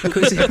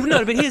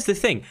 No, but here's the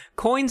thing: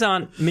 coins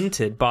aren't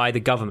minted by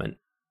the government;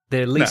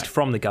 they're leased No.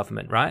 from the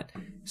government, right?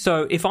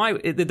 So if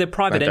they're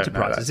private I don't know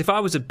enterprises. that. If I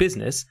was a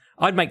business,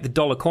 I'd make the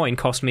dollar coin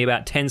cost me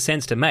about 10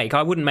 cents to make.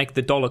 I wouldn't make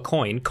the dollar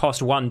coin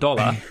cost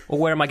 $1. Or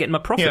where am I getting my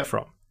profit Yeah.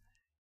 from?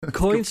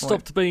 Coins point.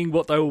 stopped being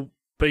what they were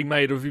being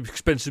made of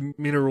expensive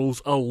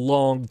minerals a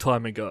long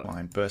time ago.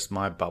 Fine, burst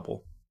my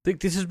bubble. I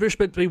think this is just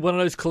meant to be one of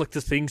those collector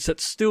things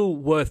that's still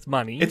worth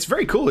money. It's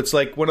very cool. It's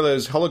like one of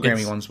those hologrammy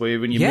It's- ones where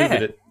when you yeah.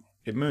 move it,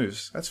 it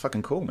moves. That's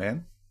fucking cool,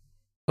 man.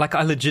 Like,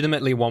 I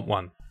legitimately want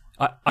one.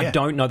 I Yeah.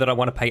 don't know that I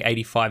want to pay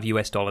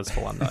 $85 for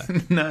one, though.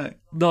 No.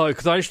 No,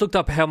 because I just looked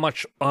up how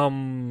much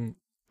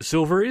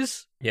silver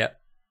is. Yeah.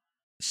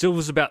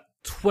 Silver's about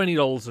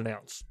 $20 an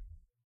ounce.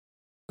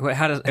 Wait,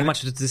 how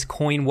much does this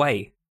coin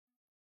weigh?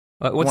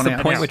 Like, what's 1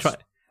 the point ounce. we're trying?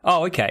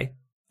 Oh, okay.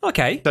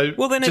 Okay. So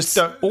well, then just it's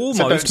don't- so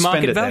don't almost spend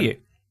market it then. value.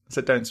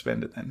 So don't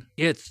spend it then.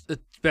 Yeah, it's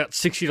about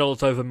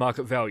 $60 over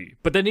market value.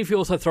 But then if you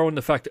also throw in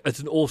the fact that it's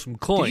an awesome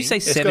coin, Did you say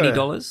It's got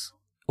 $70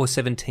 or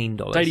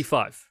 $17? it's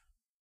 85.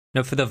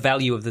 No, for the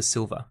value of the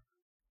silver.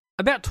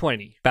 About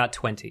 20. About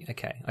 20.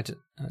 Okay.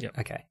 Yep.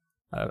 Okay.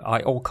 I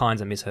all kinds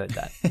of misheard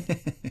that.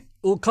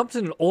 Well, it comes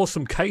in an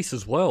awesome case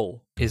as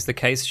well. Is the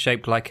case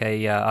shaped like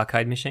a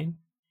arcade machine?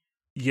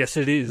 Yes,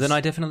 it is. Then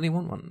I definitely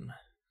want one.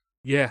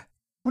 Yeah.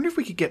 Wonder if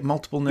we could get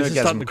multiple This is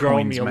starting Nerdgasm to grow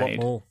on me coins a lot made.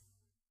 more.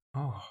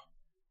 Oh.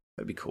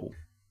 That'd be cool.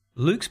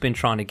 Luke's been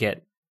trying to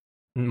get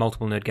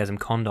multiple Nerdgasm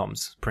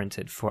condoms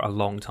printed for a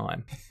long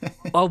time.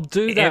 I'll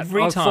do that.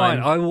 Every I'm fine.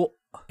 time. I will.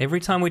 Every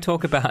time we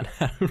talk about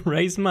how to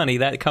raise money,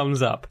 that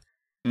comes up.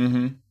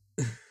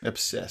 Mm-hmm.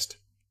 Obsessed.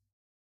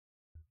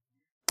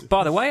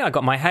 By the way, I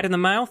got my hat in the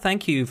mail.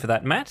 Thank you for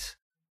that, Matt.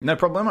 No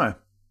problemo.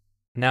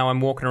 Now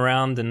I'm walking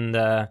around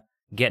and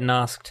getting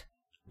asked,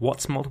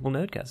 what's multiple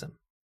nerdgasm?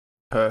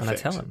 Perfect. And I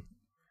tell them,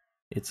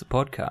 it's a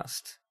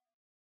podcast.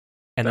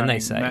 And then they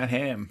say, Matt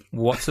Ham.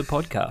 what's a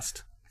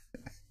podcast?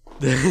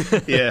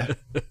 Yeah.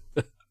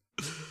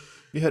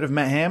 You heard of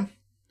Matt Ham?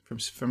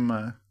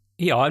 From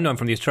Yeah, I know him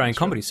from the Australian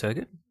comedy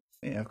circuit.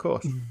 yeah, of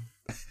course.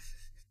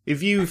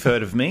 If you've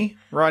heard of me,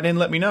 write in,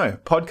 let me know.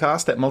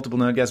 Podcast at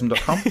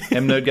multiplenerdgasm.com.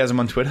 mnerdgasm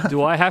on Twitter.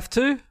 Do I have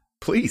to?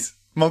 Please.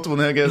 Multiple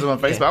Nerdgasm on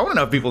Facebook. I want to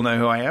know if people know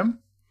who I am.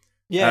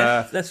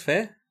 Yeah, that's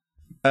fair.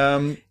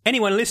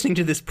 Anyone listening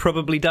to this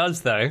probably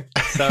does, though.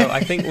 So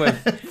I think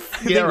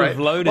we've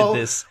loaded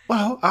this.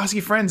 Well, ask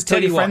your friends.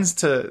 Tell your friends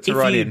to if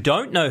write you in.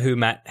 don't know who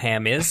Matt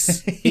Ham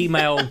is,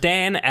 email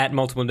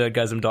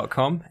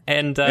dan@multiplenerdgasm.com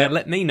and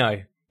let me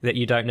know that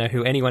you don't know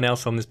who anyone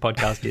else on this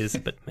podcast is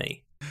but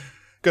me.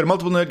 Go to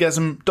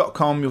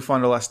multiplenerdgasm.com. You'll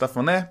find all our stuff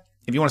on there.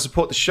 If you want to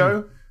support the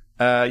show,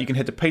 you can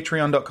head to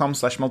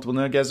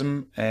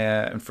patreon.com/multiplenerdgasm.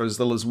 And for as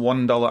little as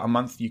 $1 a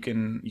month, you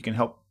can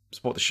help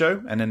support the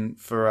show. And then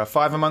for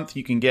 $5 a month,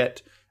 you can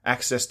get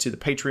access to the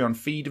Patreon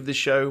feed of the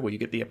show where you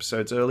get the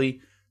episodes early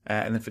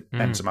and then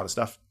and some other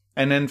stuff.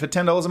 And then for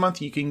 $10 a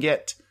month, you can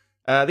get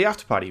the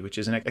after party, which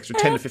is an extra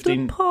 10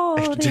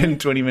 to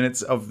 20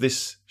 minutes of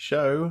this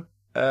show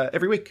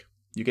every week.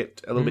 You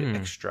get a little bit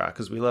extra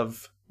because we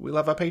love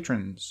our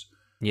patrons.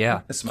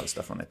 Yeah. There's some other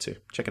stuff on there too.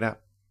 Check it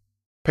out.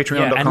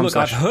 Patreon.com. Yeah, and look,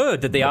 I've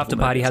heard that the after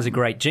party has a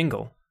great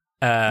jingle,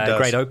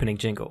 great opening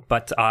jingle,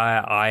 but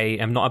I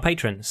am not a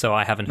patron, so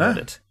I haven't heard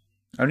it.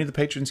 Only the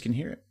patrons can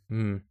hear it.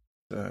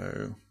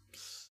 So,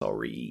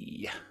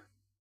 sorry.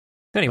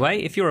 Anyway,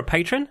 if you're a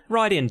patron,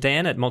 write in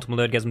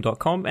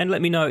dan@multiplenerdgasm.com and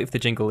let me know if the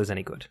jingle is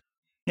any good.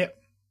 Yep.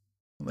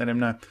 Let him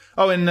know.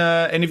 Oh,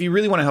 and if you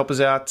really want to help us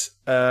out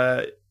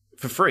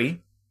for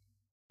free,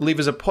 leave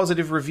us a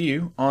positive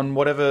review on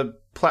whatever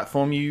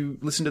platform you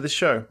listen to this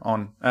show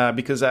on,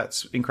 because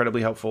that's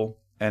incredibly helpful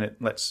and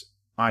it lets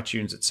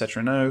iTunes,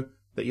 etc. know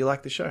that you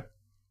like the show.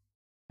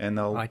 And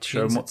they'll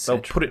they'll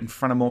put it in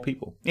front of more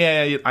people.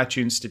 Yeah,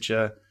 iTunes,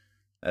 Stitcher,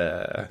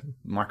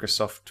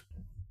 Microsoft,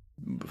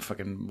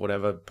 fucking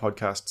whatever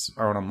podcasts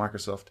are on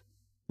Microsoft.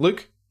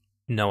 Luke?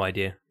 No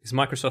idea. Is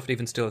Microsoft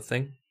even still a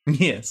thing?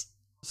 Yes.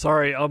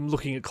 Sorry, I'm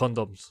looking at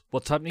condoms.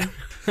 What's happening?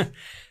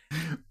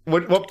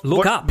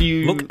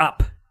 Look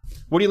up.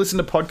 What do you listen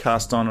to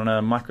podcasts on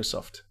a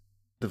Microsoft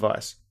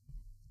device?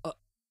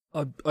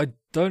 I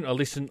don't. I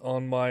listen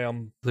on my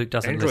Luke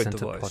doesn't Android listen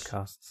device. to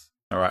podcasts.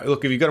 All right.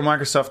 Look, if you've got a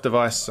Microsoft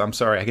device, I'm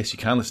sorry. I guess you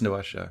can't listen to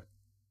our show.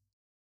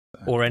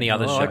 Or any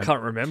other show. I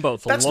can't remember.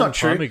 It's That's a long not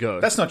true. time ago.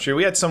 That's not true.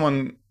 We had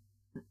someone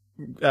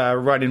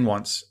write in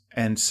once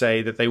and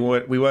say that we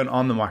weren't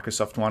on the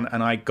Microsoft one,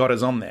 and I got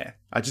us on there.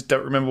 I just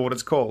don't remember what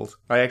it's called.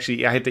 I had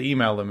to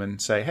email them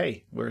and say,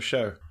 "Hey, we're a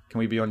show. Can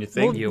we be on your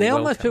thing?" Well, now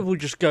most people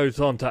just goes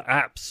on to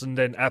apps, and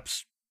then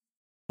apps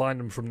find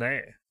them from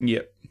there.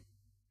 Yep.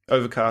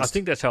 Overcast. I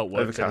think that's how it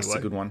works. Overcast's anyway.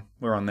 a good one.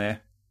 We're on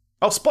there.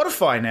 Oh,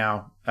 Spotify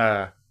now.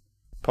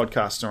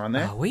 Podcasts are on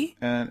there. Are we?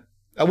 Well,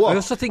 I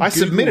also think I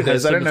Google submitted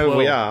has us. I don't them know as if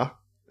we well. are.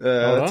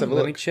 Hold Let's on, have a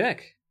let me look.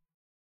 check.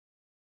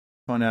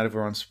 Find out if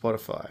we're on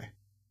Spotify.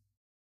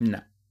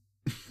 No.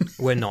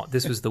 We're not.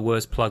 This was the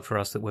worst plug for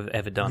us that we've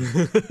ever done.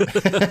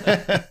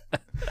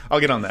 I'll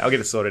get on there. I'll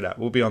get it sorted out.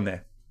 We'll be on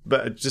there.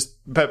 But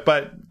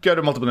go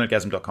to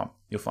multiplenerdgasm.com.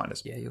 You'll find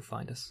us. Yeah, you'll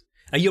find us.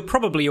 And you'll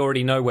probably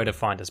already know where to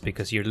find us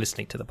because you're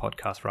listening to the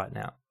podcast right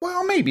now.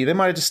 Well, maybe they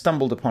might have just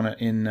stumbled upon it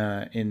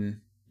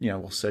in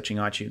while searching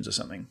iTunes or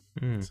something.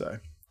 So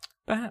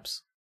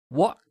Perhaps.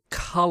 What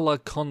color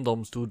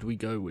condoms would we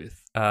go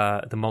with?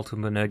 The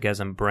Multiple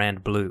Nerdgasm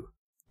brand blue.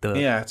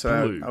 yeah,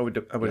 so blue. I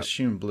would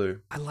assume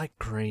blue. I like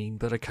green,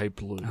 but okay,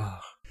 blue. Oh.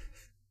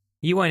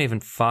 You won't even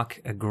fuck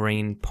a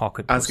green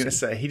pocket pussy. I was going to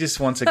say he just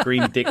wants a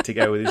green dick to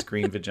go with his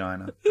green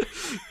vagina.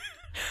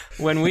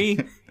 When we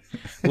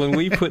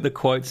put the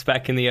quotes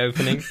back in the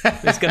opening,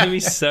 there's going to be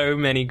so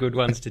many good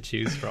ones to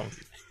choose from.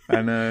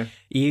 I know.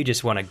 You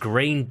just want a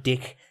green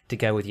dick to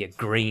go with your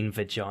green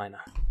vagina.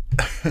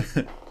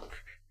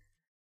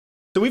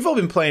 So we've all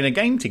been playing a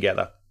game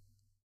together.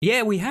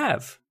 Yeah, we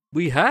have.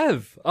 We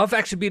have. I've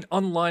actually been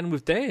online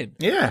with Dan.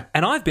 Yeah.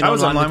 And I've been I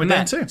was online with Dan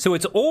Matt, too. so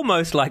it's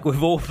almost like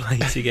we've all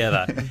played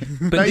together.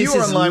 But No, this you were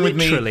is online with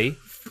literally... me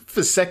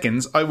for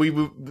seconds.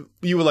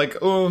 You were like,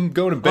 "Oh, I'm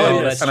going to bed,"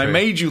 Oh, that's and I true.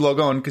 made you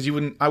log on because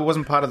I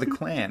wasn't part of the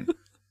clan.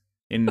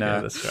 Yeah,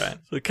 that's right.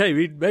 Okay,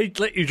 we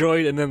let you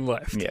join and then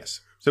left.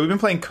 Yes. So we've been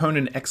playing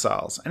Conan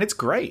Exiles, and it's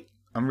great.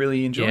 I'm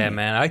really enjoying Yeah, it.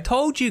 man. I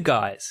told you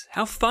guys.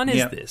 How fun is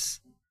Yeah. this?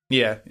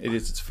 Yeah, it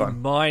is. It's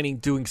fun. Mining,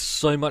 doing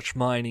so much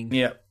mining.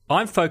 Yeah.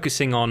 I'm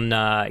focusing on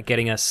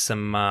getting us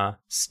some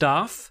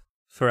staff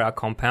for our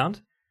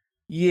compound.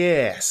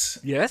 Yes.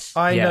 Yes?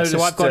 I noticed.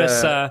 So I've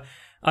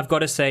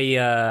got us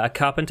a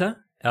carpenter.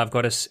 I've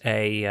got us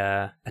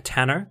a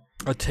tanner,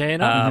 A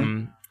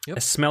tanner? Yep.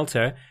 a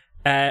smelter,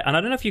 and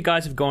I don't know if you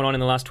guys have gone on in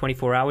the last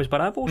 24 hours,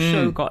 but I've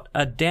also got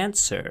a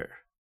dancer.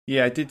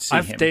 Yeah, I did see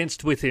him. I've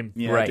danced with him.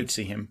 Yeah, I did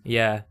see him.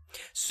 Yeah.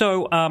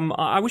 So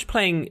I was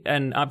playing,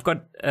 and I've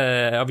got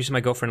obviously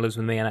my girlfriend lives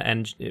with me,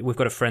 and we've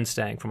got a friend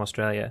staying from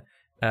Australia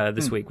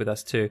this week with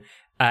us too,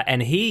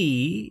 and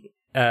he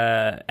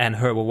and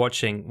her were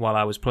watching while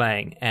I was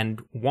playing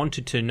and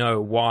wanted to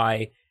know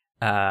why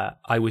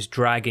I was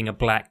dragging a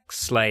black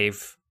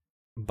slave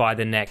by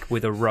the neck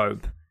with a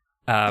rope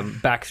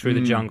back through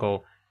the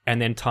jungle and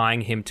then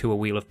tying him to a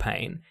wheel of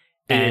pain.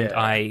 And Yeah.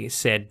 I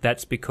said,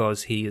 that's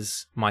because he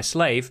is my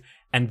slave.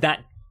 And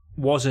that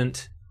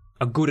wasn't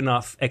a good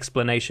enough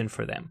explanation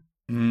for them.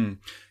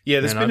 Yeah,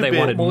 there's been a they bit.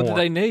 wanted What more.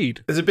 do they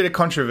need? There's a bit of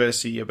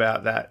controversy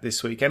about that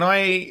this week, and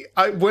I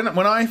when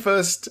I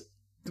first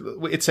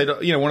it said,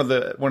 one of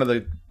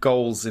the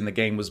goals in the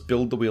game was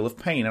build the Wheel of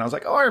Pain, and I was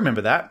like, oh, I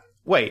remember that.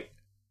 Wait,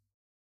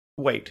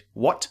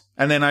 what?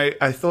 And then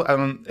I thought,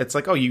 it's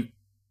like, oh, you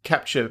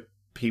capture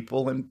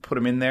people and put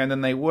them in there, and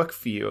then they work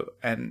for you.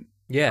 And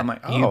I'm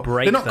like, oh, you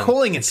break they're not them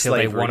calling it until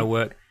slavery. they want to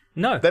work.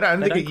 No, I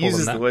don't think it call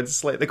uses them the that. word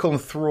slave. They call them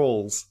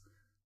thralls,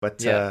 but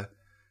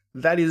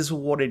that is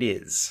what it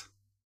is.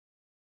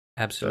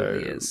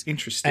 Absolutely So, is.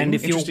 interesting. And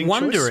if you're interesting choice.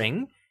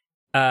 wondering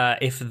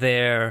if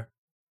they're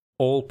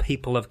all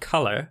people of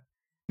color,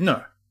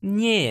 No.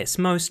 yes,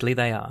 mostly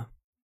they are.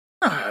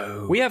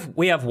 No. We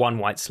have one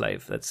white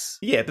slave. That's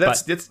Yeah,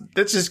 but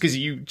that's just because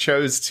you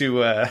chose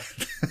to.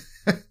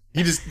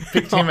 You just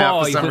picked him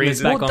out for you some put this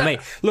reason. back on me.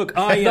 Look,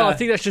 I No, I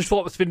think that's just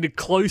what's been the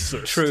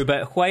closest. true,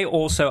 but Hui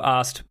also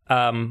asked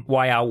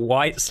why our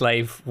white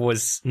slave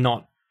was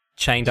not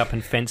chained up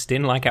and fenced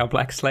in like our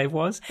black slave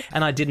was,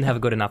 and I didn't have a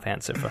good enough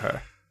answer for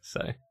her.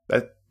 So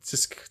That's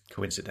just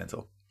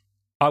coincidental.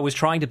 I was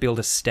trying to build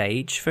a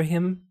stage for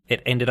him.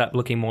 It ended up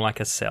looking more like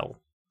a cell.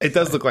 It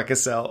does look like a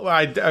cell.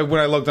 When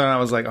I logged on, I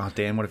was like, "Oh,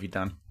 Dan, what have you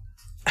done?"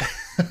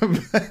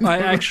 I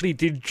actually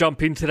did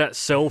jump into that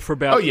cell for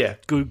about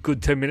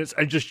good 10 minutes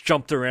and just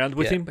jumped around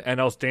with him, and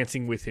I was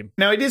dancing with him.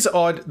 Now, it is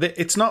odd that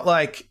it's not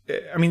like,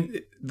 I mean,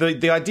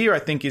 the idea, I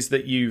think, is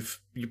that you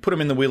put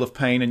them in the Wheel of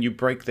Pain and you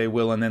break their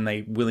will, and then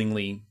they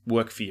willingly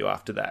work for you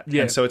after that.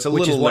 Yeah. And so it's a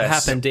Which little is what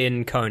less. happened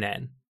in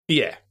Conan.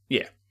 Yeah.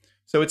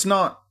 So it's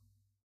not,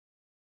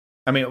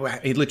 I mean,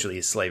 it literally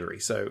is slavery.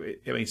 So,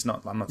 it's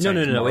not, I'm not saying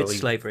No, morally- it's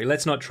slavery.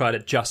 Let's not try to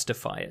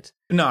justify it.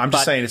 No, I'm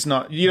just But saying it's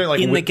not, you don't like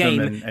in the whip them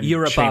game, and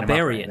you're a chain 'em up or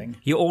barbarian.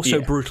 anything. You also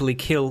Yeah. brutally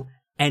kill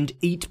and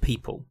eat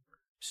people.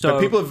 So But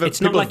people it's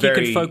not people are like you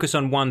very- can focus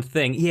on one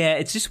thing. Yeah,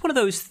 it's just one of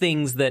those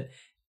things that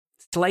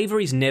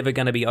slavery's never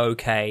going to be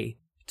okay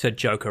to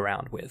joke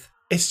around with.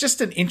 It's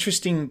just an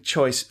interesting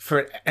choice for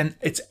it, and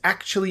it's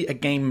actually a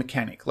game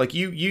mechanic. Like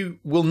you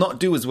will not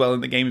do as well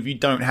in the game if you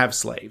don't have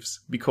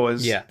slaves,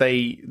 because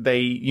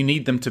you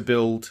need them to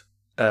build,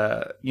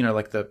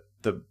 like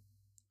the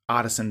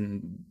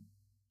artisan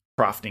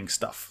crafting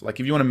stuff. Like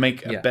if you want to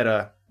make a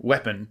better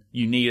weapon,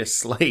 you need a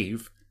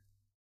slave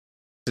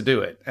to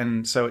do it,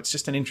 and so it's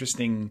just an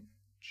interesting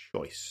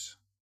choice.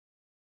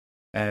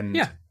 And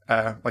like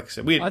I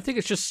said, I think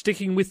it's just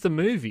sticking with the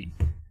movie.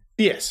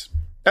 yes.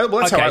 Well,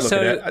 that's how I look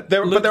at it.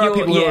 But there are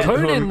people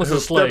Conan was a there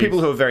are slave. people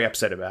who are very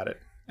upset about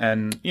it,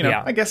 and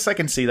I guess I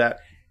can see that.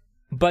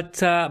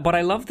 But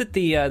I love that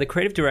the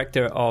creative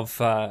director of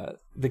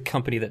the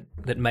company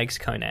that makes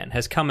Conan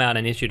has come out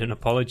and issued an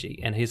apology,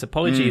 and his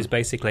apology is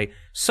basically,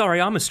 "Sorry,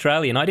 I'm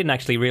Australian. I didn't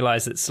actually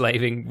realize that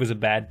slaving was a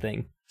bad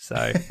thing.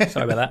 So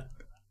sorry about that."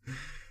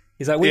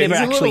 He's like, "We never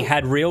actually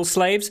had real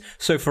slaves,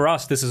 so for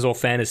us, this is all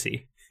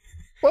fantasy."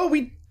 Well,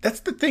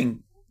 that's the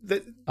thing.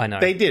 I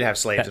know they did have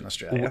slaves in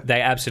Australia.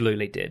 They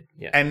absolutely did,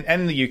 yeah,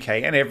 and the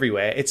UK and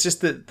everywhere. It's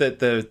just that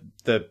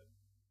the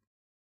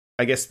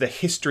I guess the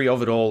history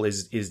of it all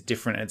is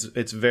different.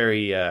 It's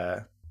very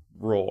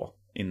raw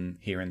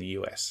here in the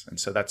US, and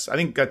so I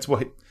think that's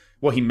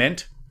what he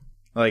meant.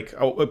 Like,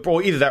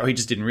 or either that, or he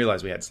just didn't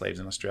realize we had slaves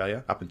in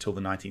Australia up until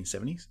the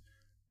 1970s.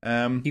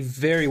 He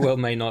very well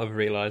may not have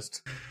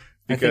realised.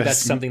 I think that's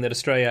something that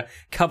Australia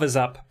covers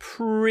up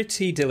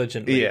pretty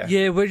diligently.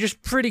 Yeah, we're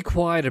just pretty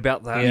quiet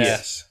about that. Yeah.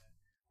 Yes.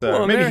 So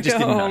Well, maybe America, he just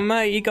didn't know.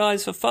 mate, you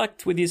guys are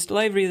fucked with your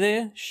slavery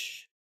there.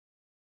 Shh.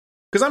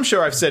 Because I'm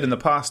sure I've said in the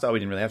past, we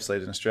didn't really have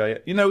slaves in Australia.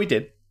 I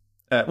did.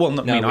 I We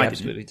didn't.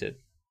 absolutely did.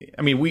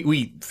 I mean,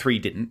 we three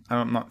didn't.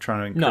 I'm not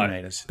trying to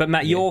incriminate us. But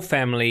Matt, your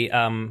family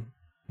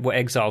were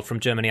exiled from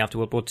Germany after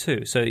World War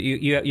II, so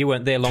you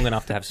weren't there long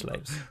enough to have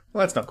slaves.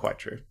 Well, that's not quite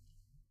true.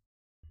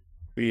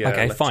 We,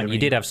 Okay, left fine. Germany. You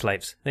did have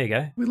slaves. There you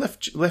go. We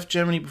left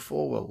Germany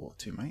before World War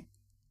II, mate.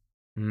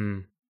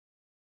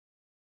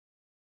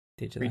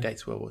 Did you?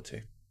 Predates World War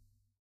II.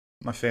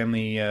 My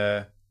family,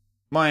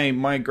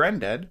 my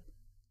granddad,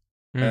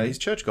 his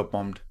church got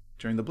bombed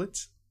during the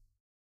Blitz.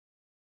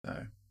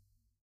 So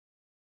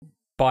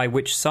By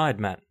which side,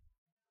 Matt?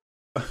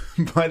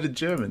 by the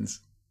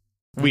Germans,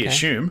 we Okay.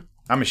 assume.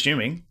 I'm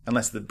assuming,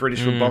 unless the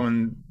British were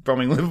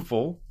bombing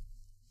Liverpool.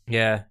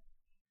 Yeah.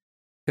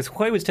 Because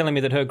Hui was telling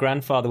me that her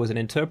grandfather was an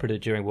interpreter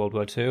during World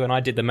War II, and I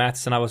did the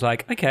maths, and I was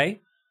like,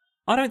 okay,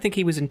 I don't think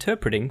he was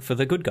interpreting for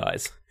the good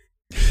guys.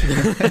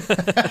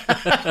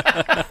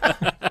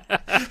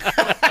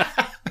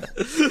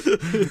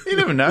 You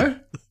never know.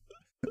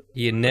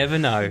 You never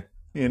know.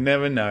 You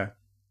never know.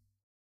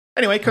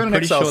 Anyway, Conan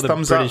pretty Exiles, sure the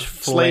thumbs British up.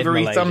 fled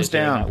Slavery, Malaysia thumbs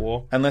during down. that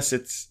war. Unless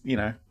it's,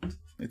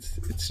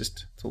 it's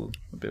just a little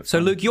a bit of So,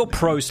 fun. Luke, you're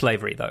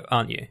pro-slavery, though,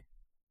 aren't you?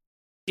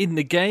 In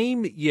the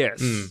game,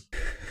 yes.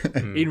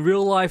 In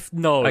real life,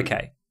 no.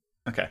 Okay.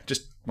 Okay,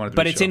 just wanted to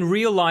But be it's sure. in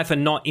real life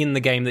and not in the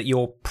game that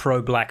you're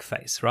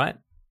pro-blackface, right?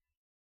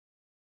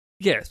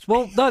 Yes.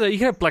 Well, no, you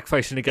can have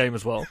blackface in the game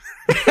as well.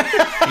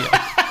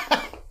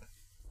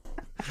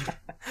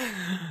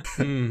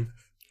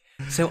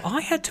 So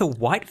I had to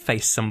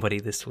whiteface somebody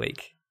this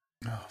week.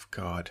 Oh,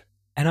 God.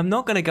 And I'm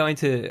not going to go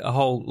into a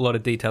whole lot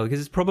of detail because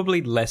it's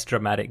probably less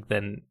dramatic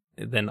than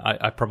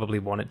I probably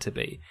want it to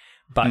be.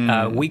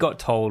 But we got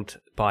told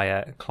by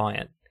a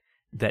client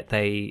that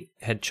they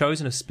had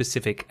chosen a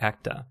specific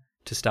actor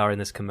to star in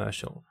this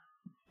commercial,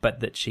 but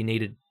that she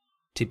needed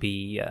to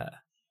be a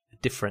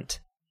different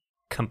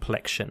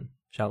complexion,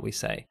 shall we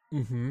say.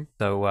 Mm-hmm.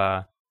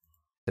 So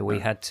we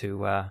had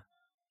to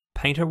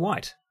paint her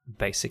white,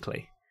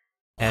 basically.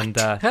 And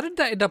How did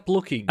that end up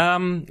looking?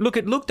 look,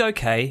 it looked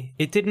okay.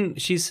 It didn't.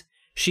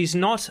 She's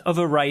not of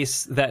a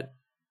race that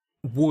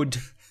would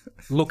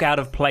look out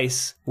of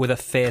place with a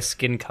fair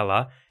skin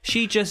color.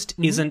 She just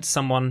isn't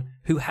someone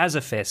who has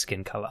a fair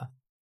skin color.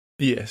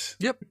 Yes.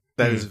 Yep.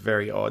 That is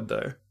very odd,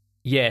 though.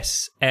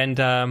 Yes, and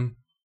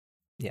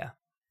yeah,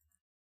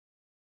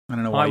 I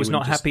don't know why I was you not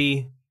wouldn't just-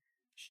 happy.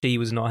 She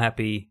was not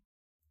happy.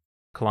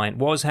 Client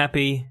was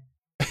happy,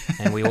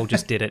 and we all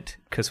just did it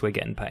because we're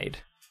getting paid.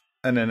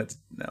 And then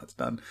now it's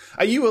done.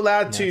 Are you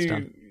allowed it's to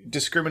done.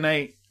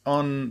 discriminate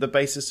on the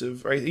basis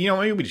of race? You know,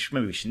 maybe we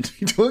shouldn't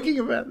be talking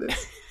about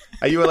this.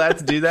 Are you allowed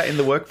to do that in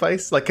the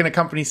workplace? Like, can a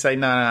company say,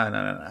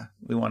 no,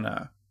 we want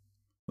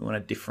a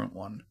different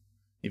one?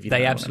 If you know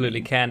They what I absolutely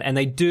mean. can, and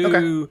they do.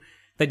 Okay.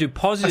 They do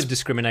positive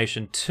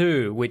discrimination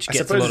too, which I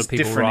gets a suppose lot it's of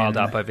people different riled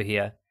in- up over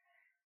here.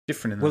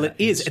 Different in Well, that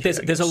it is. industry,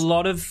 I There's a guess.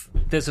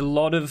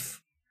 lot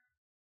of.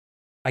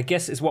 I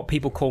guess it's what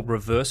people call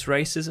reverse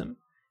racism,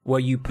 where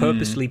you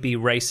purposely be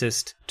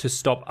racist to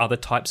stop other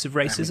types of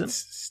I mean, racism. it's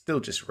still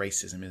just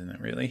racism, isn't it?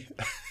 Really?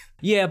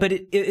 Yeah, but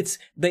it's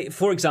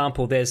for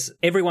example, there's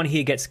everyone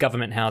here gets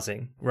government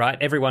housing, right?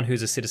 Everyone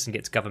who's a citizen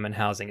gets government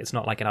housing. It's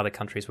not like in other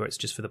countries where it's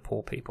just for the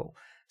poor people.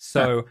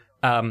 So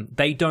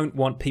they don't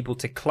want people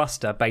to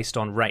cluster based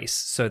on race,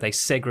 so they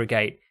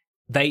segregate.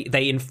 They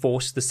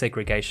enforce the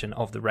segregation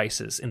of the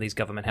races in these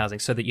government housing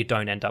so that you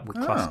don't end up with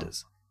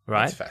clusters,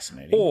 right? That's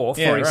fascinating. Or,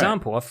 Yeah, for right.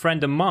 example, a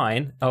friend of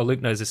mine,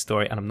 Luke knows this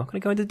story, and I'm not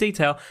going to go into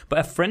detail, but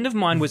a friend of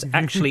mine was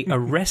actually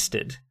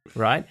arrested,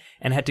 right?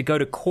 And had to go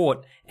to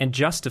court and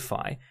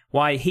justify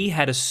why he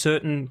had a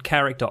certain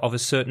character of a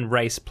certain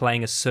race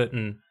playing a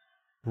certain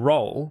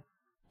role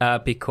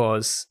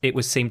because it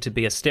was seemed to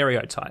be a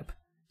stereotype.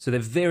 So they're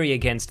very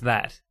against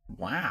that.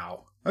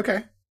 Wow.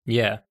 Okay.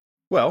 Yeah.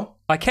 Well,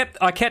 I kept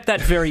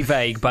that very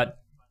vague, but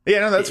yeah,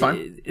 no, that's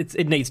fine.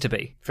 it needs to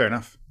be. Fair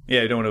enough.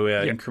 Yeah, you don't want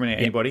to incriminate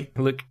anybody.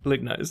 Luke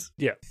knows.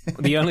 Yeah.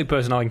 The only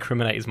person I'll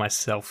incriminate is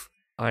myself.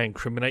 I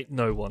incriminate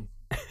no one.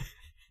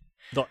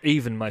 Not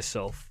even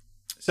myself.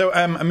 So,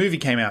 a movie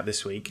came out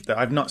this week that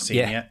I've not seen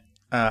Yeah. yet.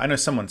 I know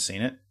someone's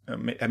seen it. I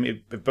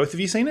mean, have both of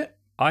you seen it?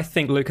 I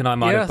think Luke and I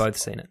might have Yes. both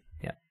seen it.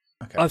 Yeah.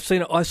 Okay. I've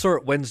seen it. I saw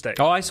it Wednesday.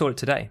 Oh, I saw it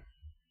today.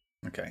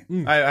 Okay.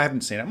 I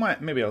haven't seen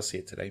it. Maybe I'll see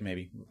it today.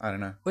 Maybe. I don't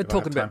know. We're if I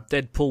have talking time. about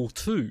Deadpool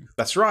 2.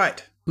 That's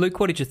right. Luke,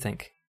 what did you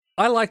think?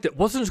 I liked it.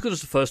 Wasn't as good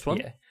as the first one.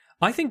 Yeah.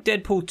 I think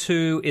Deadpool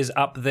 2 is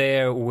up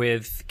there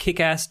with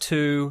Kick-Ass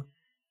 2,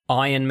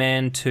 Iron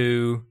Man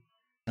 2,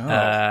 Oh.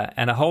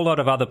 and a whole lot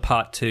of other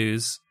Part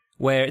 2s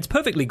where it's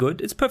perfectly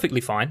good. It's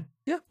perfectly fine.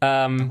 Yeah.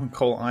 I wouldn't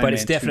call Iron but Man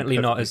it's definitely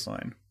 2 not perfectly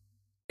fine.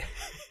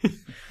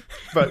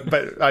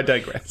 but I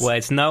digress. Well,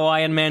 it's no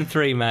Iron Man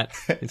 3, Matt.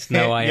 It's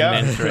no Iron Yeah,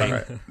 Man 3. all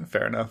right.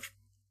 Fair enough.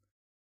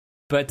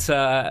 But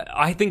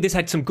I think this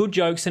had some good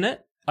jokes in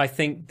it. I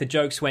think the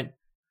jokes went...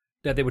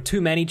 there were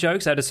too many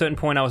jokes. At a certain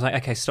point, I was like,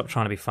 okay, stop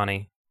trying to be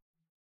funny.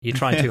 You're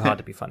trying too hard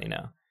to be funny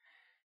now.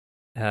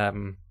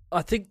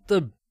 I think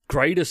the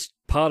greatest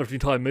part of the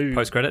entire movie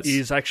Post-credits?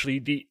 is actually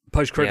the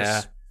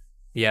post-credits.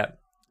 Yeah.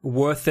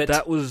 Worth it.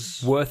 That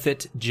was... Worth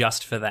it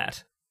just for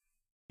that.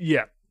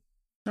 Yeah.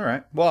 All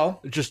right.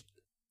 Well, Just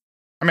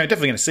I mean, I'm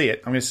definitely going to see it.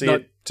 I'm going to see No,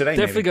 it today.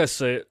 definitely maybe. go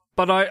see it.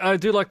 But I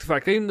do like the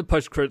fact that in the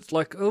post-credits,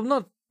 like,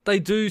 they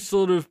do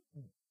sort of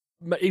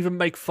even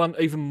make fun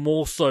even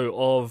more so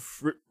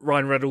of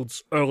Ryan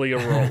Reynolds' earlier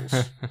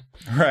roles.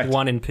 Right.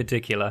 One in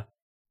particular.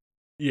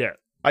 Yeah.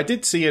 I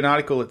did see an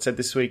article that said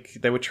this week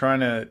they were trying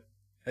to.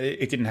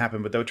 It didn't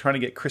happen, but they were trying to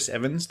get Chris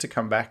Evans to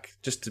come back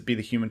just to be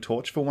the Human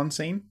Torch for one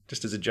scene,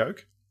 just as a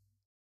joke,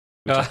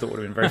 which I thought would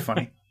have been very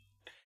funny.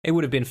 It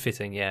would have been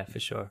fitting, yeah, for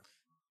sure.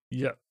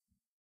 Yeah.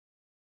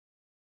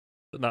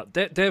 But no,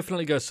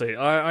 definitely go see it.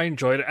 I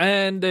enjoyed it,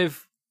 and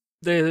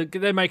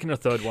they're making a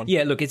third one.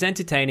 Yeah, look, it's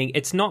entertaining.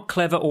 It's not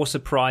clever or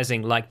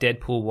surprising like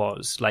Deadpool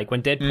was. Like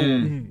when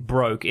Deadpool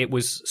broke, it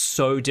was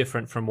so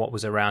different from what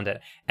was around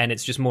it, and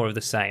it's just more of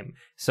the same.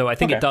 So I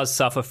think Okay. it does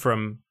suffer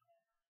from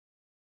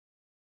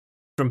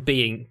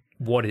being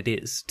what it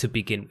is to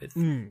begin with,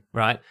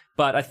 right?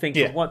 But I think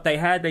Yeah. for what they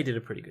had, they did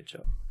a pretty good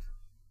job.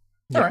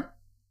 All right.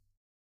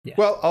 Yeah.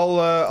 Well,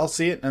 I'll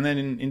see it, and then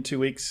in 2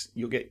 weeks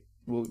we'll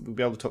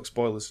be able to talk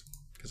spoilers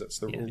because that's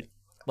the rule.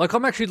 Like,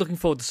 I'm actually looking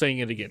forward to seeing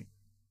it again.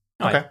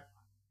 Okay.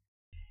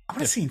 I want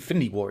to see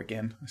Infinity War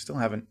again. I still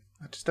haven't.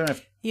 I just don't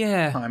have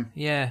Yeah, time.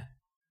 yeah.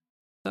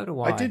 So do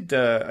I.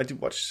 I did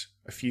watch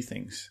a few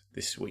things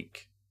this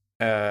week.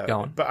 Go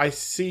on. But I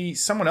see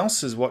someone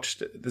else has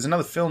watched. There's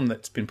another film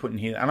that's been put in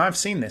here, and I've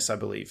seen this. I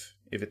believe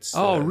if it's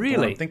Oh, the one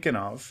really? I'm thinking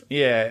of.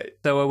 Yeah,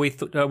 So are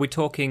we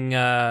talking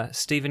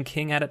Stephen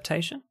King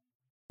adaptation?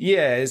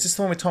 yeah. Is this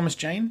the one with Thomas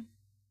Jane?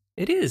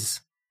 It is.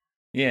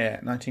 Yeah,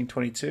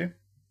 1922.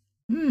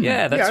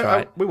 Yeah, that's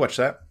right. We watched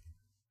that.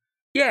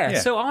 Yeah, Yeah.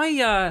 so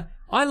I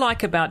I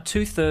like about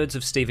 2/3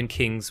 of Stephen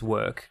King's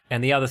work,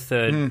 and the other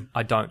third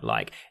I don't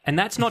like. And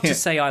that's not to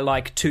say I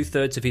like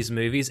 2/3 of his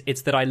movies.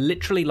 It's that I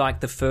literally like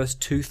the first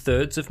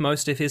 2/3 of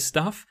most of his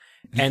stuff,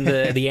 and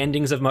the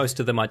endings of most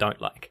of them I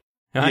don't like.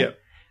 Right?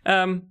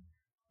 Yeah.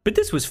 But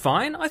this was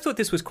fine. I thought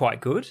this was quite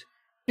good.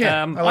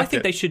 Yeah, I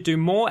think they should do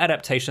more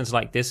adaptations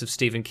like this of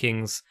Stephen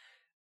King's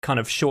kind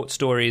of short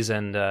stories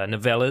and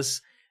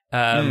novellas.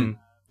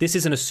 This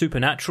isn't a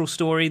supernatural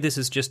story. This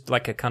is just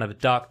like a kind of a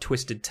dark,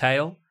 twisted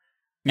tale.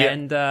 Yeah.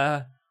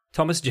 And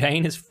Thomas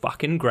Jane is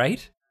fucking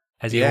great,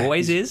 as he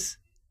always is.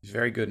 He's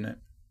very good in it.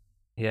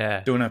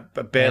 Yeah. Doing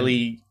a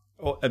barely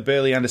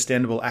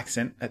understandable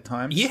accent at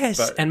times. Yes,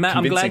 but and Matt,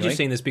 I'm glad convincingly. you've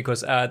seen this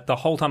because the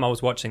whole time I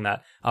was watching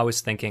that, I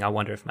was thinking, I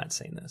wonder if Matt's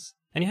seen this.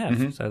 And you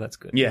have, so that's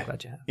good. Yeah. I'm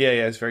glad you have. Yeah,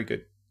 it's very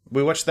good.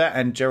 We watched that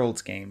and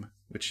Gerald's Game,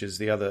 which is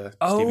the other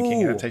Stephen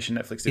King adaptation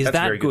Netflix did. Is That's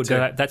that very good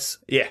too. That's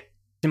Yeah.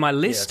 in my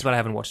list, but I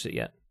haven't watched it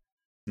yet.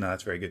 No,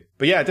 that's very good.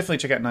 But yeah, definitely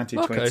check out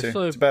 1922. Okay,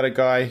 so it's about a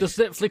guy. Does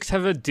Netflix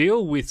have a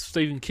deal with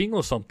Stephen King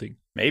or something?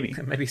 Maybe.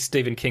 Maybe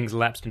Stephen King's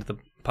lapsed into the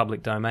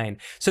public domain.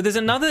 So there's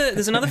another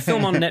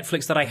film on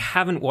Netflix that I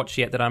haven't watched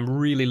yet that I'm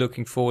really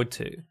looking forward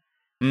to,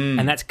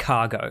 and that's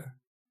Cargo.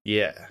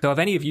 Yeah. So have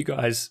any of you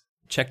guys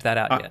checked that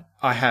out yet?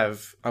 I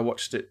have. I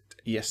watched it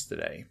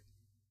yesterday,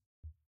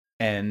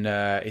 and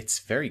it's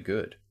very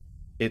good.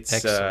 It's.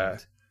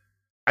 Excellent.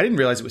 I didn't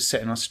realize it was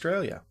set in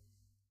Australia.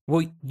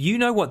 Well, you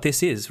know what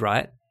this is,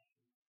 right?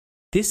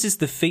 This is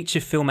the feature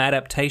film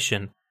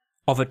adaptation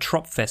of a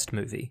Tropfest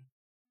movie.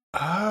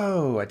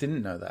 Oh, I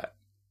didn't know that.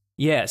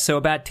 Yeah, so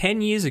about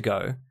 10 years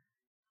ago,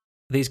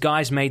 these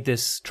guys made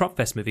this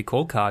Tropfest movie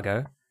called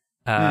Cargo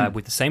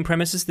with the same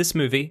premise as this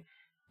movie,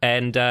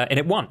 and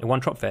it won. It won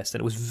Tropfest,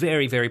 and it was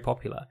very, very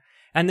popular.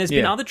 And there's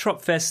been other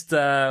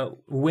Tropfest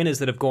winners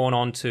that have gone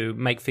on to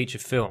make feature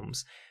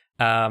films.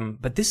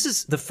 But this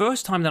is the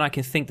first time that I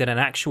can think that an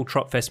actual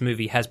Tropfest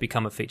movie has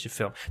become a feature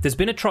film. There's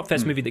been a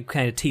Tropfest movie that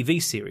became a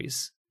TV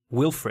series,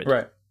 Wilfred,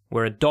 Right.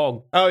 where a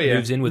dog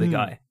moves in with a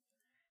guy.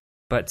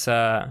 But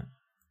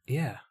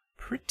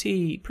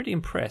pretty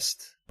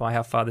impressed by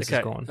how far this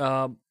has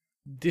gone.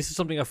 This is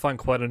something I find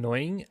quite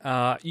annoying.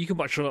 You can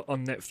watch it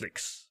on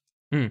Netflix.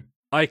 Mm.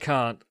 I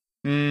can't.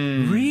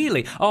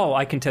 Really? Oh,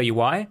 I can tell you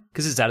why.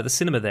 Because it's out of the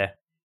cinema there.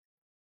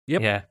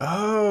 Yep. Yeah.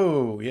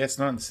 Oh, yeah, it's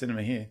not in the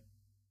cinema here.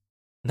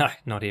 No,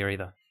 not here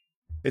either.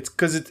 It's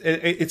because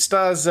it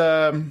stars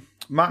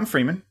Martin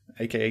Freeman,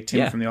 aka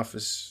Tim from The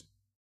Office.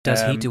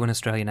 Does he do an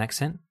Australian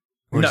accent?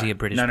 Or is he a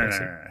British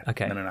person? No.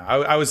 Okay. No.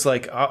 I was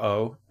like,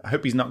 uh-oh. I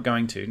hope he's not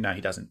going to. No,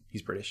 he doesn't.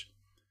 He's British.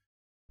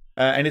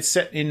 And it's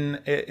set in...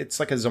 It's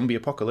like a zombie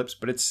apocalypse,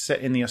 but it's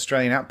set in the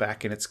Australian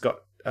outback, and it's got...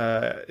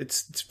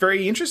 It's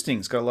very interesting.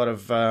 It's got a lot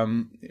of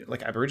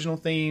like Aboriginal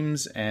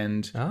themes,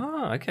 and...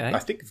 Oh, okay. I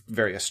think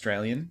very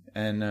Australian,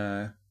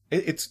 and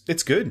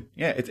it's good.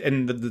 Yeah,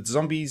 and the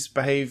zombies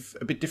behave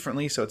a bit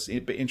differently, so it's a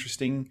bit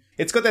interesting.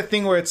 It's got that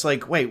thing where it's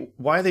like, wait,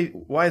 why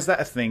is that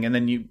a thing? And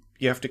then you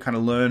have to kind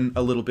of learn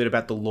a little bit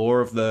about the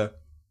lore of the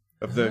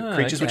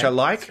creatures, okay. which I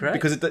like Great.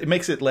 because it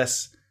makes it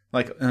less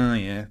like, oh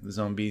yeah, the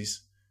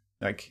zombies.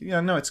 Like,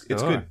 no, it's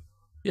good.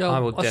 Yeah, I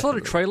will I saw the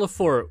definitely- trailer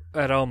for it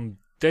at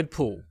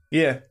Deadpool.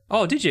 Yeah.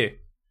 Oh, did you?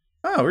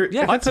 Oh,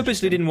 Yeah, I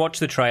purposely didn't watch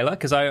the trailer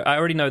because I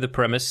already know the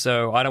premise,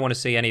 so I don't want to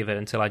see any of it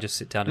until I just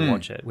sit down and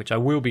watch it, which I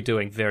will be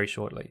doing very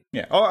shortly.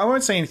 Yeah. Oh, I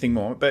won't say anything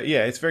more, but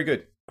yeah, it's very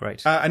good.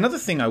 Great. Another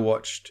thing I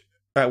watched,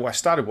 I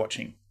started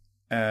watching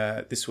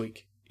this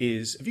week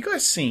is, have you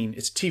guys seen,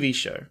 it's a TV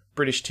show,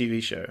 British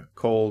TV show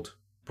called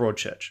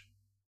Broadchurch.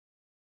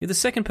 You're the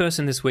second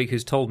person this week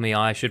who's told me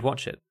I should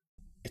watch it.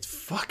 It's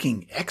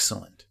fucking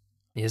excellent.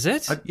 Is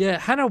it? Yeah,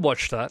 Hannah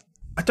watched that.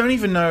 I don't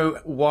even know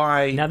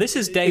why. Now, this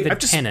is David I've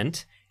just-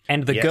 Tennant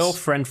and the Yes.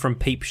 girlfriend from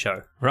Peep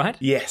Show, right?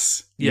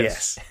 Yes.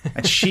 Yes.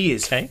 And she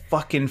is Okay.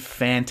 fucking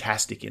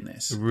fantastic in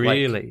this.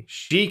 Really? Like,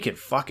 she can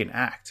fucking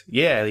act.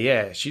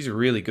 Yeah. She's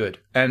really good.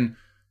 And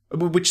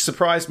which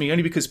surprised me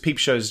only because Peep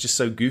Show is just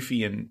so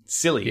goofy and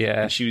silly.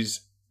 Yeah. And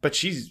she's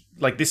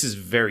like, this is a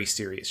very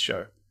serious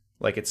show.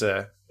 Like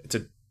basically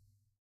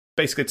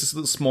it's this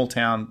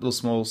little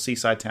small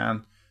seaside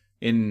town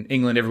in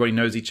England. Everybody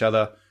knows each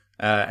other.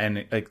 And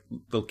a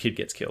little kid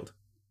gets killed.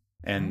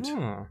 And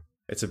Oh.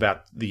 it's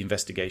about the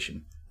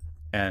investigation.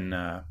 And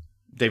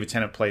David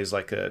Tennant plays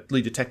like a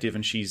lead detective,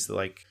 and she's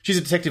a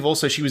detective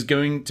also. She was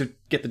going to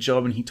get the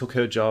job, and he took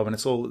her job, and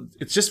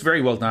it's just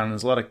very well done.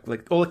 There's a lot of,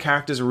 like, all the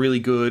characters are really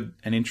good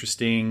and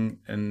interesting,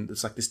 and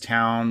it's like this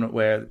town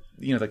where,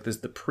 like, there's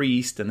the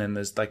priest, and then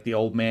there's like the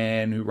old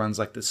man who runs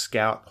like the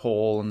scout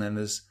hall, and then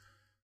there's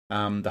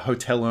the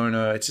hotel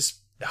owner. It's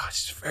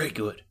just very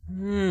good.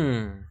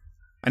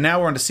 And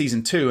now we're on to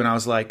season 2, and I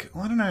was like,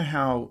 well, I don't know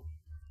how...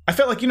 I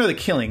felt like, The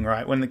Killing,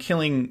 right? When The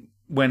Killing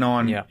went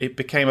on, it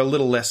became a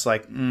little less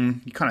like, you're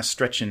kind of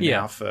stretching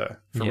now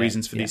for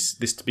reasons for this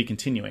to be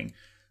continuing.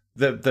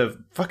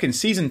 The fucking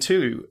season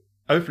 2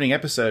 opening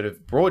episode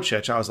of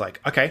Broadchurch, I was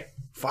like, okay,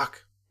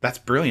 fuck, that's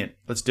brilliant.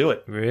 Let's do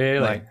it. Really?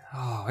 Like,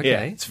 Oh, okay.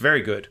 yeah, it's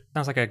very good.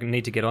 Sounds like I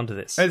need to get onto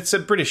this. It's a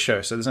British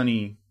show, so there's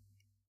only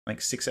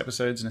like 6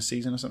 episodes in a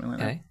season or something like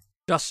that. Okay.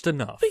 Just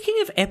enough.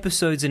 Speaking of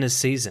episodes in a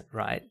season,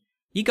 right?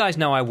 You guys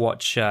know I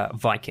watch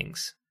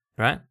Vikings,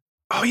 right?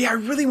 Oh yeah, I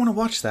really want to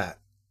watch that.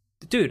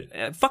 Dude,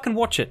 fucking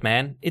watch it,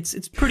 man.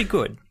 It's pretty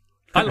good.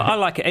 I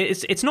like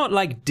it. It's not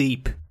like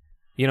deep.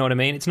 You know what I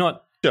mean? It's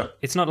not. Sure.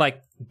 It's not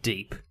like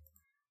deep,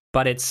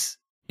 but it's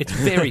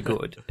very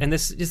good, and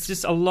there's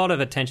just a lot of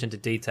attention to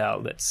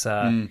detail that's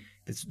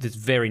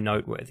very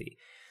noteworthy.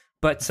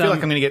 But I feel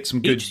like I'm going to get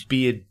some good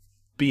beard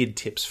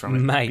tips from it.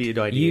 Mate, beard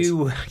ideas.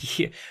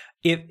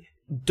 if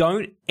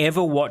don't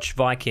ever watch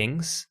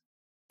Vikings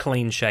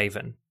clean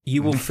shaven.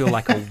 You will feel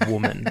like a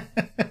woman.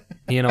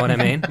 You know what I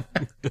mean?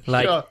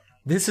 Like, Sure.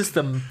 This is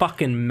the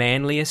fucking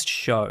manliest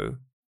show.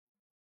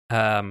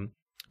 But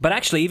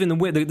actually, even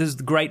there's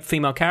great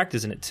female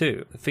characters in it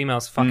too. The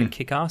females fucking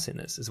kick ass in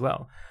this as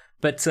well.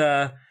 But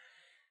I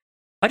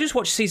just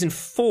watched season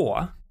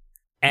 4,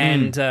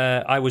 and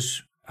I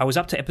was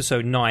up to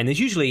episode 9. There's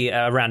usually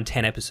around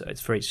 10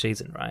 episodes for each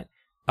season, right?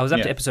 I was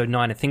up to episode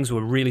 9, and things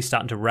were really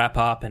starting to wrap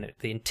up, and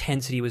the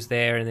intensity was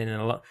there. And then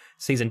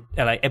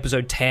in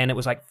episode 10, it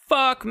was like,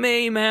 fuck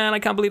me, man! I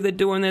can't believe they're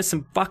doing this.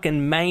 Some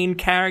fucking main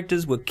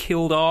characters were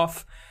killed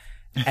off,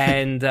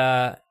 and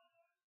I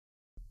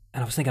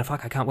was thinking,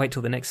 fuck, I can't wait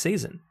till the next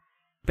season.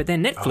 But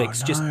then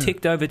Netflix just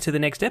ticked over to the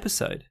next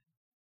episode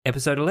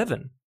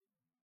 11,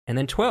 and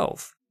then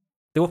 12.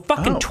 There were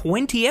fucking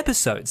 20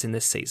 episodes in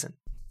this season.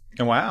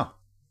 Oh, wow.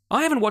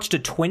 I haven't watched a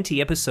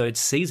 20-episode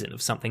season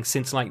of something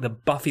since, like, the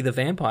Buffy the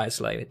Vampire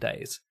Slayer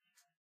days.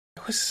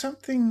 It was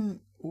something...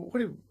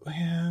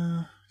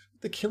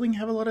 The Killing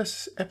have a lot of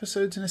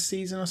episodes in a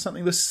season or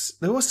something?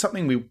 There was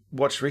something we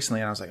watched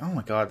recently, and I was like, oh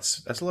my god,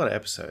 that's a lot of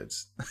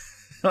episodes.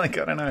 Like,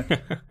 I don't know.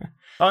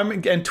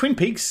 And Twin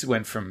Peaks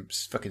went from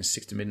fucking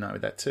 6 to midnight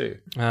with that too.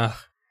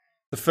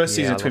 The first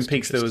season of Twin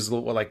Peaks, there was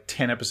like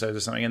 10 episodes or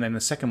something, and then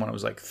the second one it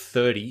was like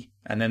 30,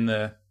 and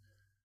then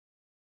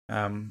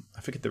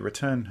I forget, The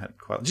Return had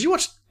quite... Did you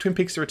watch Twin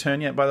Peaks The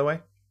Return yet, by the way?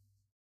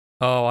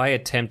 Oh, I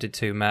attempted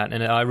to, Matt,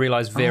 and I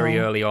realized very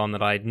early on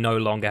that I no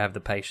longer have the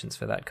patience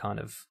for that kind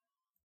of...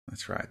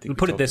 That's right. We'll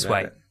put it this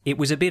way. It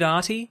was a bit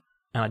arty,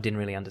 and I didn't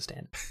really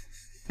understand.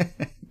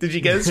 Did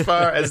you get as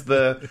far as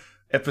the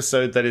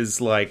episode that is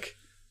like...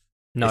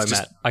 No,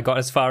 Matt. I got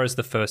as far as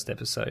the first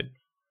episode.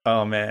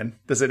 Oh, man.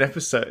 There's an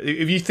episode...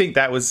 If you think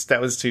that was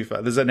too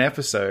far, there's an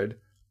episode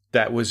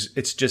that was...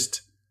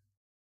 It's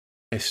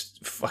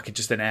fucking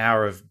just an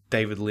hour of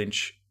David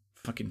Lynch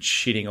fucking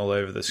shitting all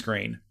over the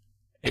screen.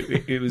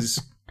 It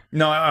was...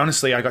 No,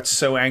 honestly, I got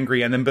so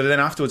angry, but then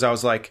afterwards I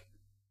was like,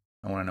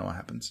 I want to know what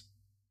happens.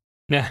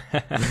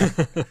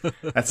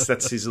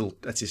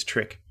 That's his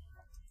trick.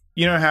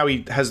 You know how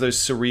he has those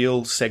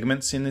surreal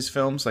segments in his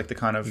films, like the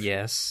kind of...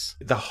 Yes.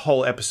 The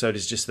whole episode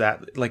is just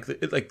that, like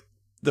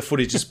the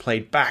footage is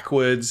played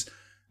backwards,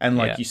 and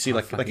like you see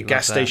like a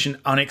gas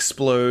station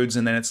unexplodes,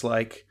 and then it's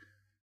like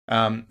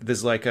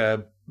there's like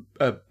a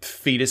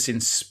fetus in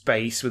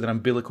space with an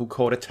umbilical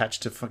cord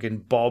attached to fucking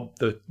Bob,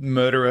 the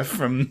murderer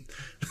from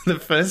the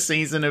first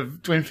season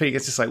of Twin Peaks.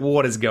 It's just like,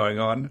 what is going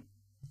on?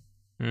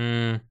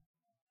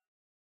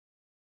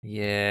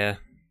 Yeah.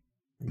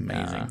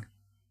 Amazing.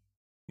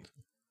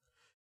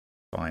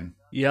 Fine.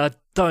 Yeah, I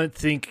don't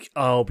think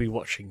I'll be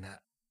watching that.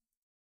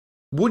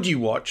 Would you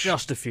watch...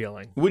 Just a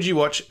feeling. Would you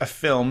watch a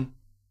film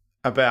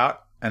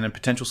about, and then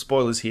potential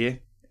spoilers here,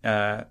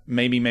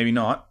 maybe, maybe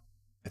not,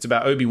 it's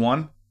about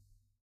Obi-Wan.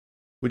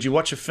 Would you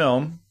watch a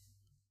film,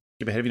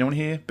 skip ahead if you don't want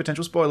to hear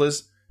potential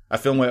spoilers, a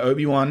film where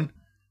Obi-Wan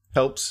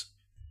helps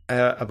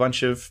a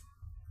bunch of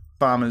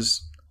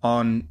farmers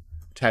on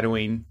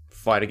Tatooine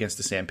fight against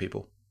the Sand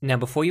People? Now,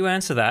 before you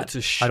answer that,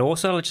 I'd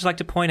also just like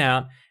to point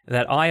out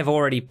that I have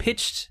already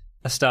pitched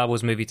a Star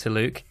Wars movie to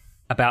Luke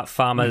about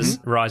farmers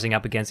rising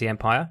up against the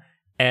Empire,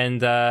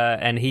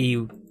 and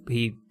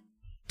he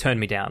turned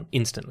me down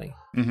instantly.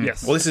 Mm-hmm.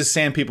 Yes. Well, this is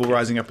Sand People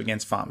rising up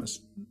against farmers,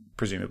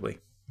 presumably.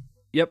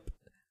 Yep.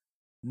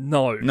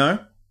 No. No?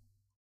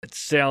 It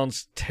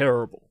sounds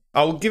terrible.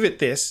 I'll give it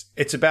this.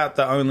 It's about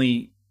the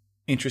only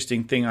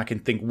interesting thing I can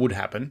think would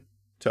happen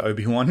to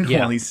Obi-Wan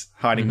while he's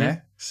hiding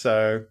there.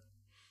 So...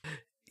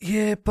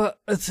 Yeah, but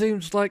it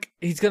seems like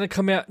he's going to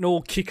come out and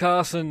all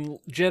kick-ass and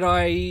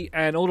Jedi,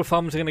 and all the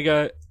farmers are going to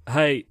go,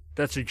 hey,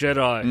 that's a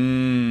Jedi.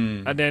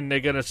 And then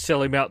they're going to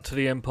sell him out to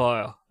the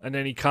Empire, and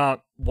then he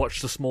can't watch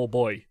the small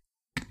boy.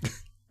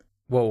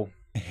 Whoa.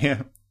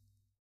 Yeah.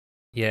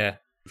 Yeah.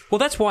 Well,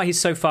 that's why he's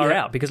so far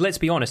out, because let's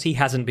be honest, he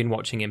hasn't been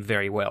watching him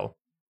very well.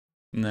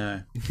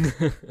 No.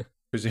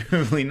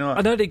 Presumably not.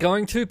 I know they're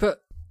going to,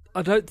 but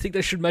I don't think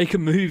they should make a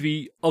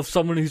movie of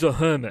someone who's a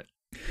hermit.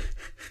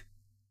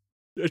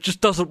 It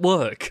just doesn't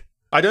work.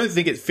 I don't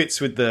think it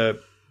fits with the.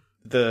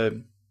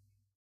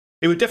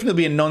 It would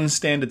definitely be a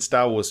non-standard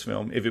Star Wars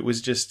film if it was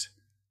just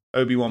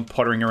Obi-Wan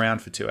pottering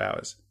around for 2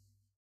 hours.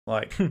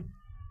 Like,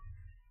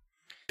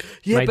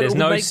 yeah, mate, but there's it would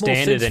no make standard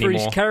more sense anymore.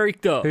 for his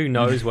character. Who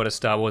knows what a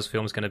Star Wars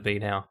film's going to be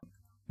now?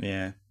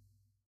 yeah.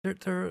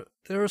 There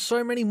are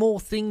so many more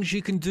things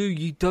you can do.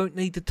 You don't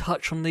need to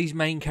touch on these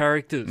main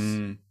characters.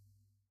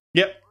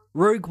 Yep.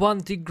 Rogue One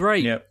did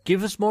great. Yep.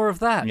 Give us more of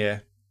that. Yeah.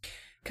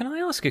 Can I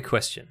ask a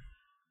question?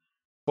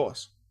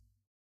 course.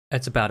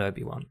 It's about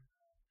Obi-Wan.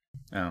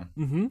 Oh.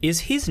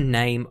 Is his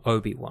name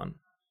Obi-Wan,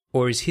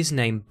 or is his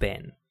name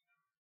Ben?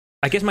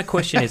 I guess my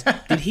question is,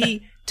 did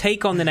he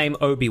take on the name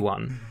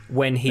Obi-Wan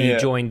when he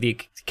joined the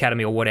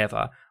academy or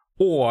whatever?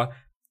 Or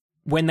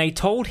when they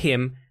told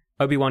him,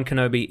 Obi-Wan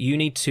Kenobi, you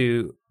need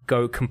to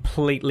go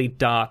completely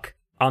dark,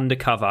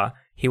 undercover,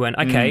 he went,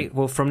 okay,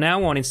 well, from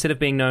now on, instead of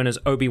being known as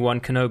Obi-Wan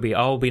Kenobi,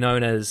 I'll be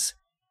known as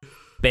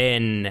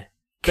Ben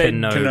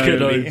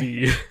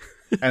Kenobi.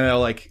 And they're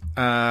like,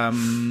 are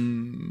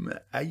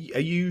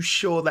you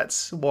sure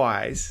that's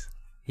wise?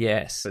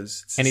 Yes.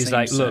 It's And the he's same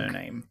like, look,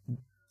 surname.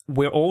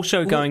 we're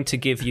also going to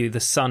give you the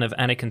son of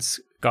Anakin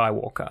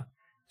Skywalker.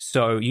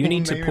 So you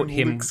need to name put him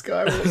him Luke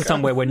Skywalker.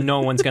 somewhere where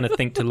no one's going to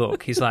think to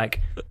look. He's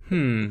like,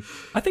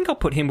 I think I'll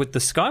put him with the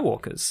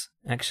Skywalkers,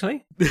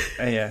 actually.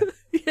 Yeah.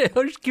 Yeah,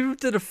 I'll just give him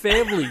to the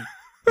family.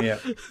 Yeah.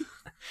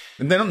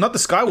 And then not the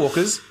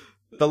Skywalkers,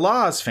 the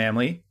Lars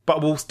family,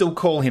 but we'll still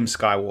call him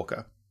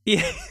Skywalker.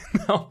 Yeah.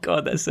 Oh,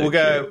 God, that's so We'll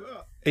go,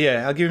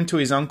 yeah, I'll give him to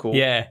his uncle.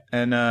 Yeah.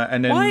 And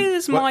then... Why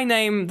is my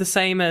name the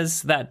same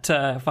as that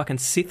fucking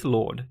Sith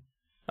Lord?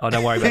 Oh,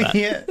 don't worry about that.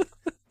 Yeah.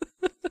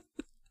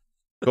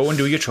 Go and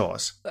do your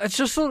chores. It's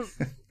just sort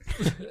of,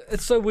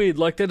 it's so weird.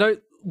 Like, they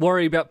don't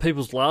worry about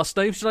people's last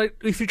names. Like,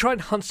 if you try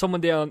and hunt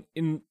someone down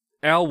in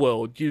our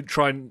world, you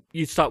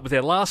start with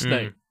their last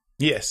name.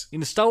 Yes. In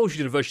the Star Wars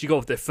universe, you go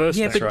with their first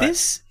Yeah, name. but right.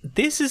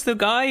 this is the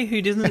guy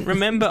who doesn't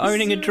remember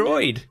owning a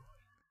droid.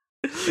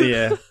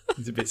 Yeah.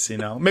 It's a bit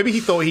senile. Maybe he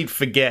thought he'd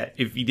forget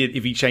if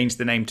he changed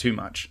the name too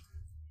much.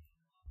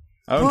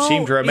 I don't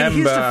seem to in his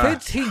remember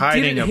defense,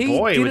 hiding a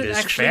boy with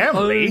his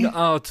family. Own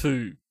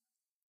R2.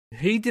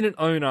 He didn't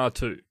own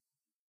R2.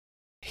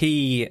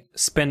 He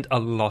spent a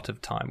lot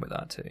of time with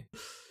R2.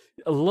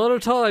 A lot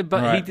of time,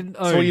 but he Right. didn't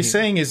own So what you're him.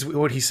 saying is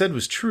what he said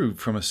was true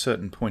from a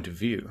certain point of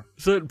view.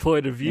 Certain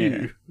point of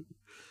view.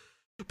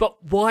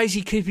 But why is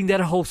he keeping that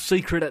a whole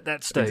secret at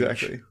that stage?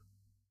 Exactly.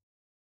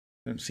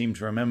 Don't seem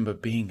to remember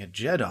being a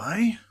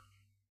Jedi.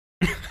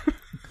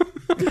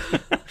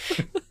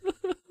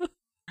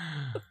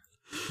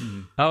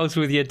 I was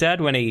with your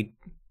dad when he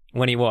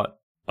what?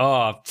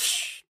 Oh,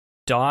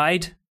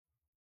 died?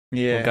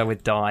 Yeah. We'll go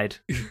with died.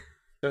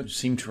 Don't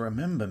seem to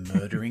remember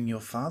murdering your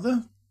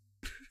father.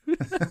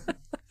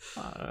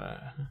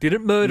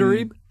 Didn't murder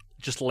him,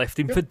 just left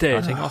him for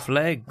dead. Cutting off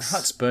legs.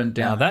 Hut's burned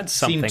down. Now that's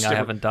something Seems I to-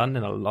 haven't done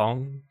in a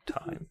long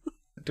time.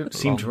 I don't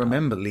seem to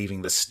remember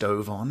leaving the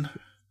stove on.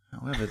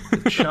 However,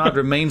 the charred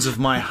remains of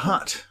my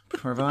hut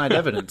provide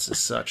evidence as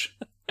such.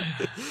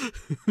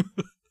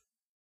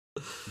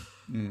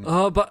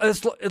 But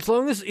as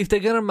long as, if they're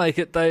going to make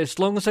it, as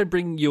long as they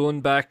bring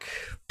Ewan back,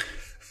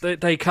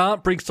 they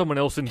can't bring someone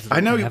else into the I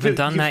know They haven't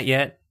done you've- that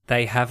yet.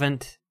 They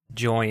haven't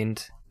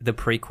joined the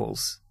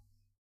prequels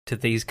to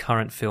these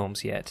current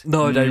films yet.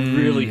 No, they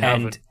really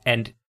haven't.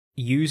 And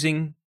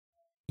using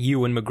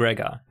Ewan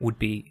McGregor would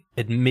be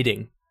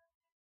admitting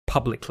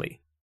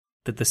publicly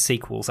that the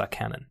sequels are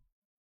canon.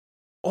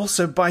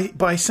 Also,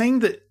 by saying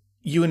that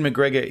Ewan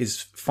McGregor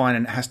is fine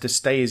and has to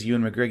stay as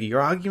Ewan McGregor,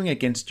 you're arguing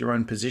against your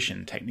own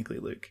position, technically,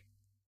 Luke.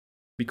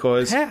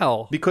 Because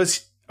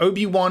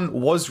Obi-Wan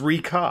was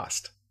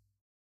recast.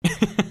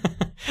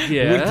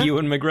 Yeah. With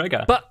Ewan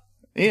McGregor. But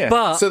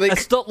Yeah. so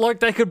it's not like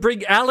they could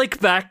bring Alec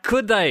back,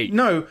 could they?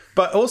 No,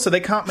 but also they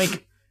can't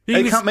make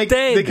He was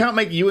dead. they can't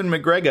make Ewan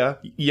McGregor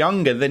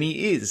younger than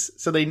he is.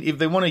 So if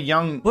they want a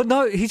young Well,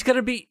 no,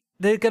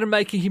 they're going to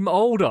make him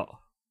older.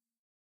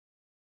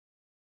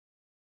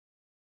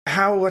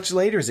 how much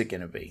later is it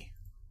going to be?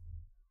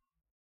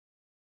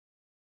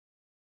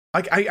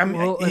 I mean,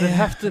 Well, yeah, it'd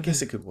have to I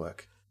guess it could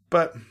work,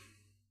 but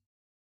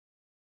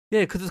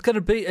Yeah, because it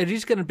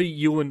is going to be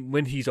Ewan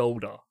when he's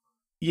older.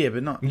 yeah,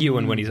 but not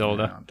Ewan when he's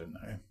older. I don't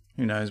know.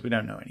 Who knows? We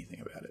don't know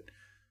anything about it.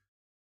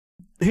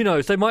 Who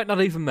knows? They might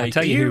not even I make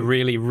tell it. you who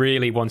really,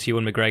 really wants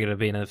Ewan McGregor to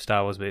be in a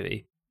Star Wars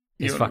movie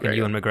is Ewan fucking McGregor.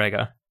 Ewan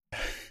McGregor.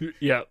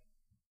 Yeah.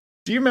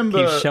 Do you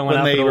remember Keeps showing when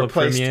up they at all the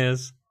replaced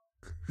premieres.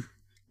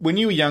 when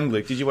you were young,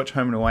 Luke? Did you watch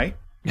Home and Away?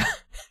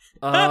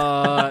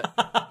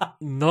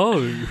 No.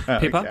 Oh,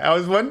 Pippa? okay. I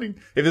was wondering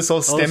if this all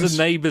I stems. was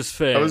a Neighbours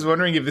fan. I was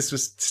wondering if this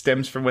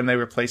stems from when they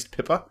replaced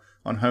Pippa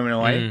on Home and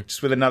Away,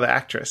 just with another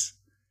actress.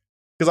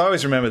 Because I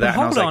always remember that,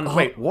 and I was hold like, on.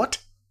 "Wait, what?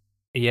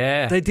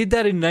 Yeah. They did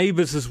that in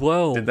Neighbours as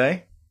well. Did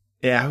they?"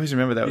 Yeah, I always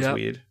remember that was Yep.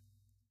 weird.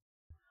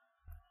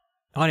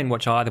 I didn't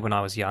watch either when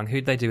I was young.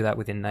 Who'd they do that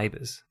with in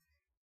Neighbours?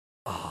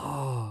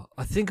 Oh,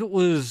 I think it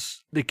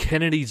was the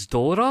Kennedy's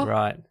daughter.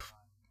 Right.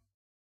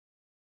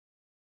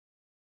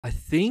 I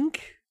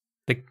think.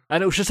 The-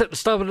 And it was just at the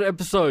start of the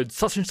episode,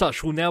 such and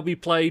such will now be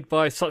played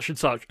by such and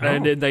such.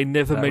 And Oh, then they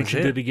never that was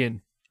mentioned it. it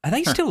again. Are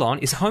they still on?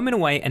 Is Home and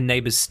Away and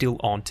Neighbours still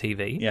on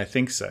TV? Yeah, I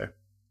think so.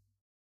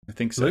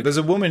 Luke? There's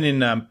a woman in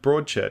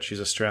Broadchurch who's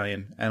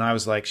Australian, and I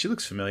was like, she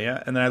looks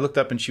familiar. And then I looked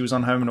up, and she was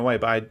on Home and Away,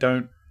 but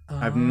I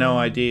have no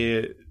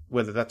idea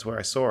whether that's where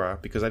I saw her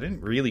because I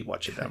didn't really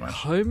watch it that much.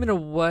 Home and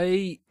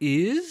Away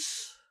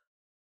is.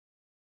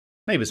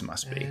 Neighbours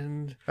must be.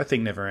 And I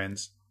think Never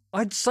Ends.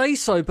 I'd say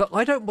so, but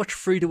I don't watch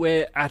free to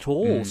air at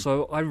all, Mm.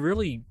 so I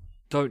really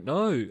don't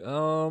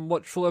know.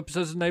 Watch full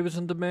episodes of Neighbours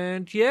on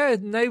Demand. Yeah,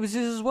 Neighbours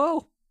is as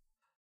well.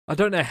 I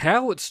don't know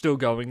how it's still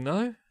going,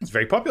 though. It's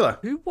very popular.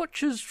 Who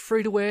watches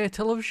free-to-air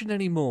television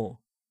anymore?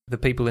 The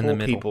people in the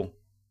middle.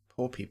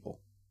 Poor people.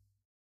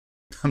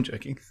 I'm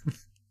joking.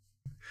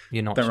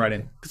 You're not. Don't write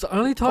in. Because the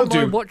only time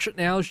I watch it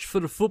now is for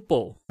the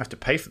football. I have to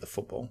pay for the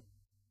football.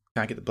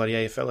 Can't get the bloody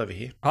AFL over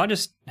here. I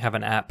just have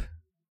an app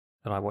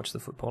that I watch the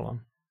football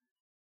on.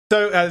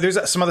 So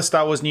there's some other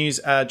Star Wars news.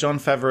 Jon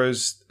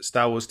Favreau's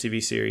Star Wars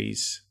TV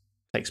series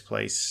takes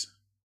place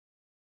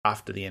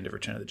after the end of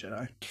Return of the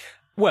Jedi.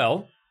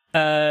 Well,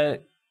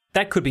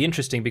 that could be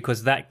interesting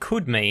because that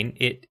could mean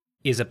it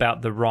is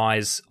about the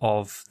rise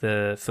of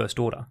the First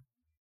Order.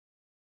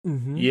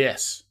 Mm-hmm.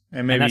 Yes.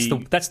 And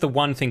maybe that's the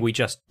one thing we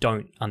just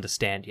don't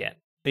understand yet.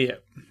 Yeah.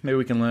 Maybe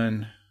we can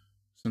learn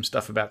some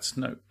stuff about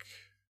Snoke.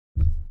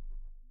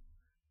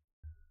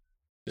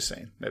 Just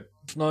saying.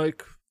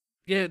 Snoke.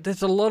 Yeah,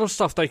 there's a lot of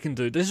stuff they can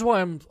do. This is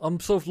why I'm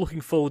sort of looking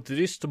forward to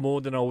this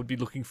more than I would be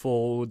looking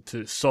forward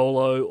to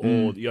Solo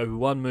or the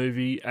Obi-Wan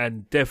movie,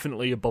 and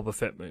definitely a Boba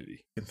Fett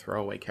movie.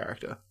 Throwaway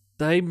character.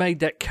 They made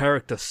that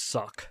character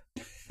suck.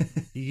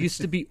 He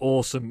used to be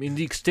awesome. In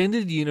the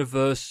extended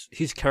universe,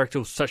 his character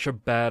was such a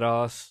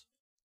badass.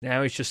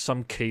 Now he's just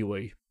some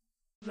Kiwi.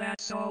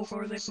 That's all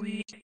for this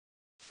week.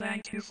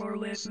 Thank you for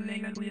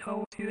listening, and we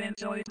hope you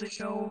enjoyed the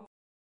show.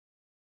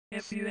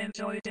 If you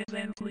enjoyed it,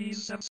 then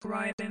please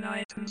subscribe in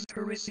iTunes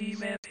to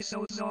receive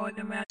episodes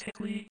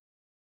automatically.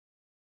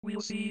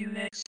 We'll see you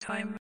next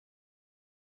time.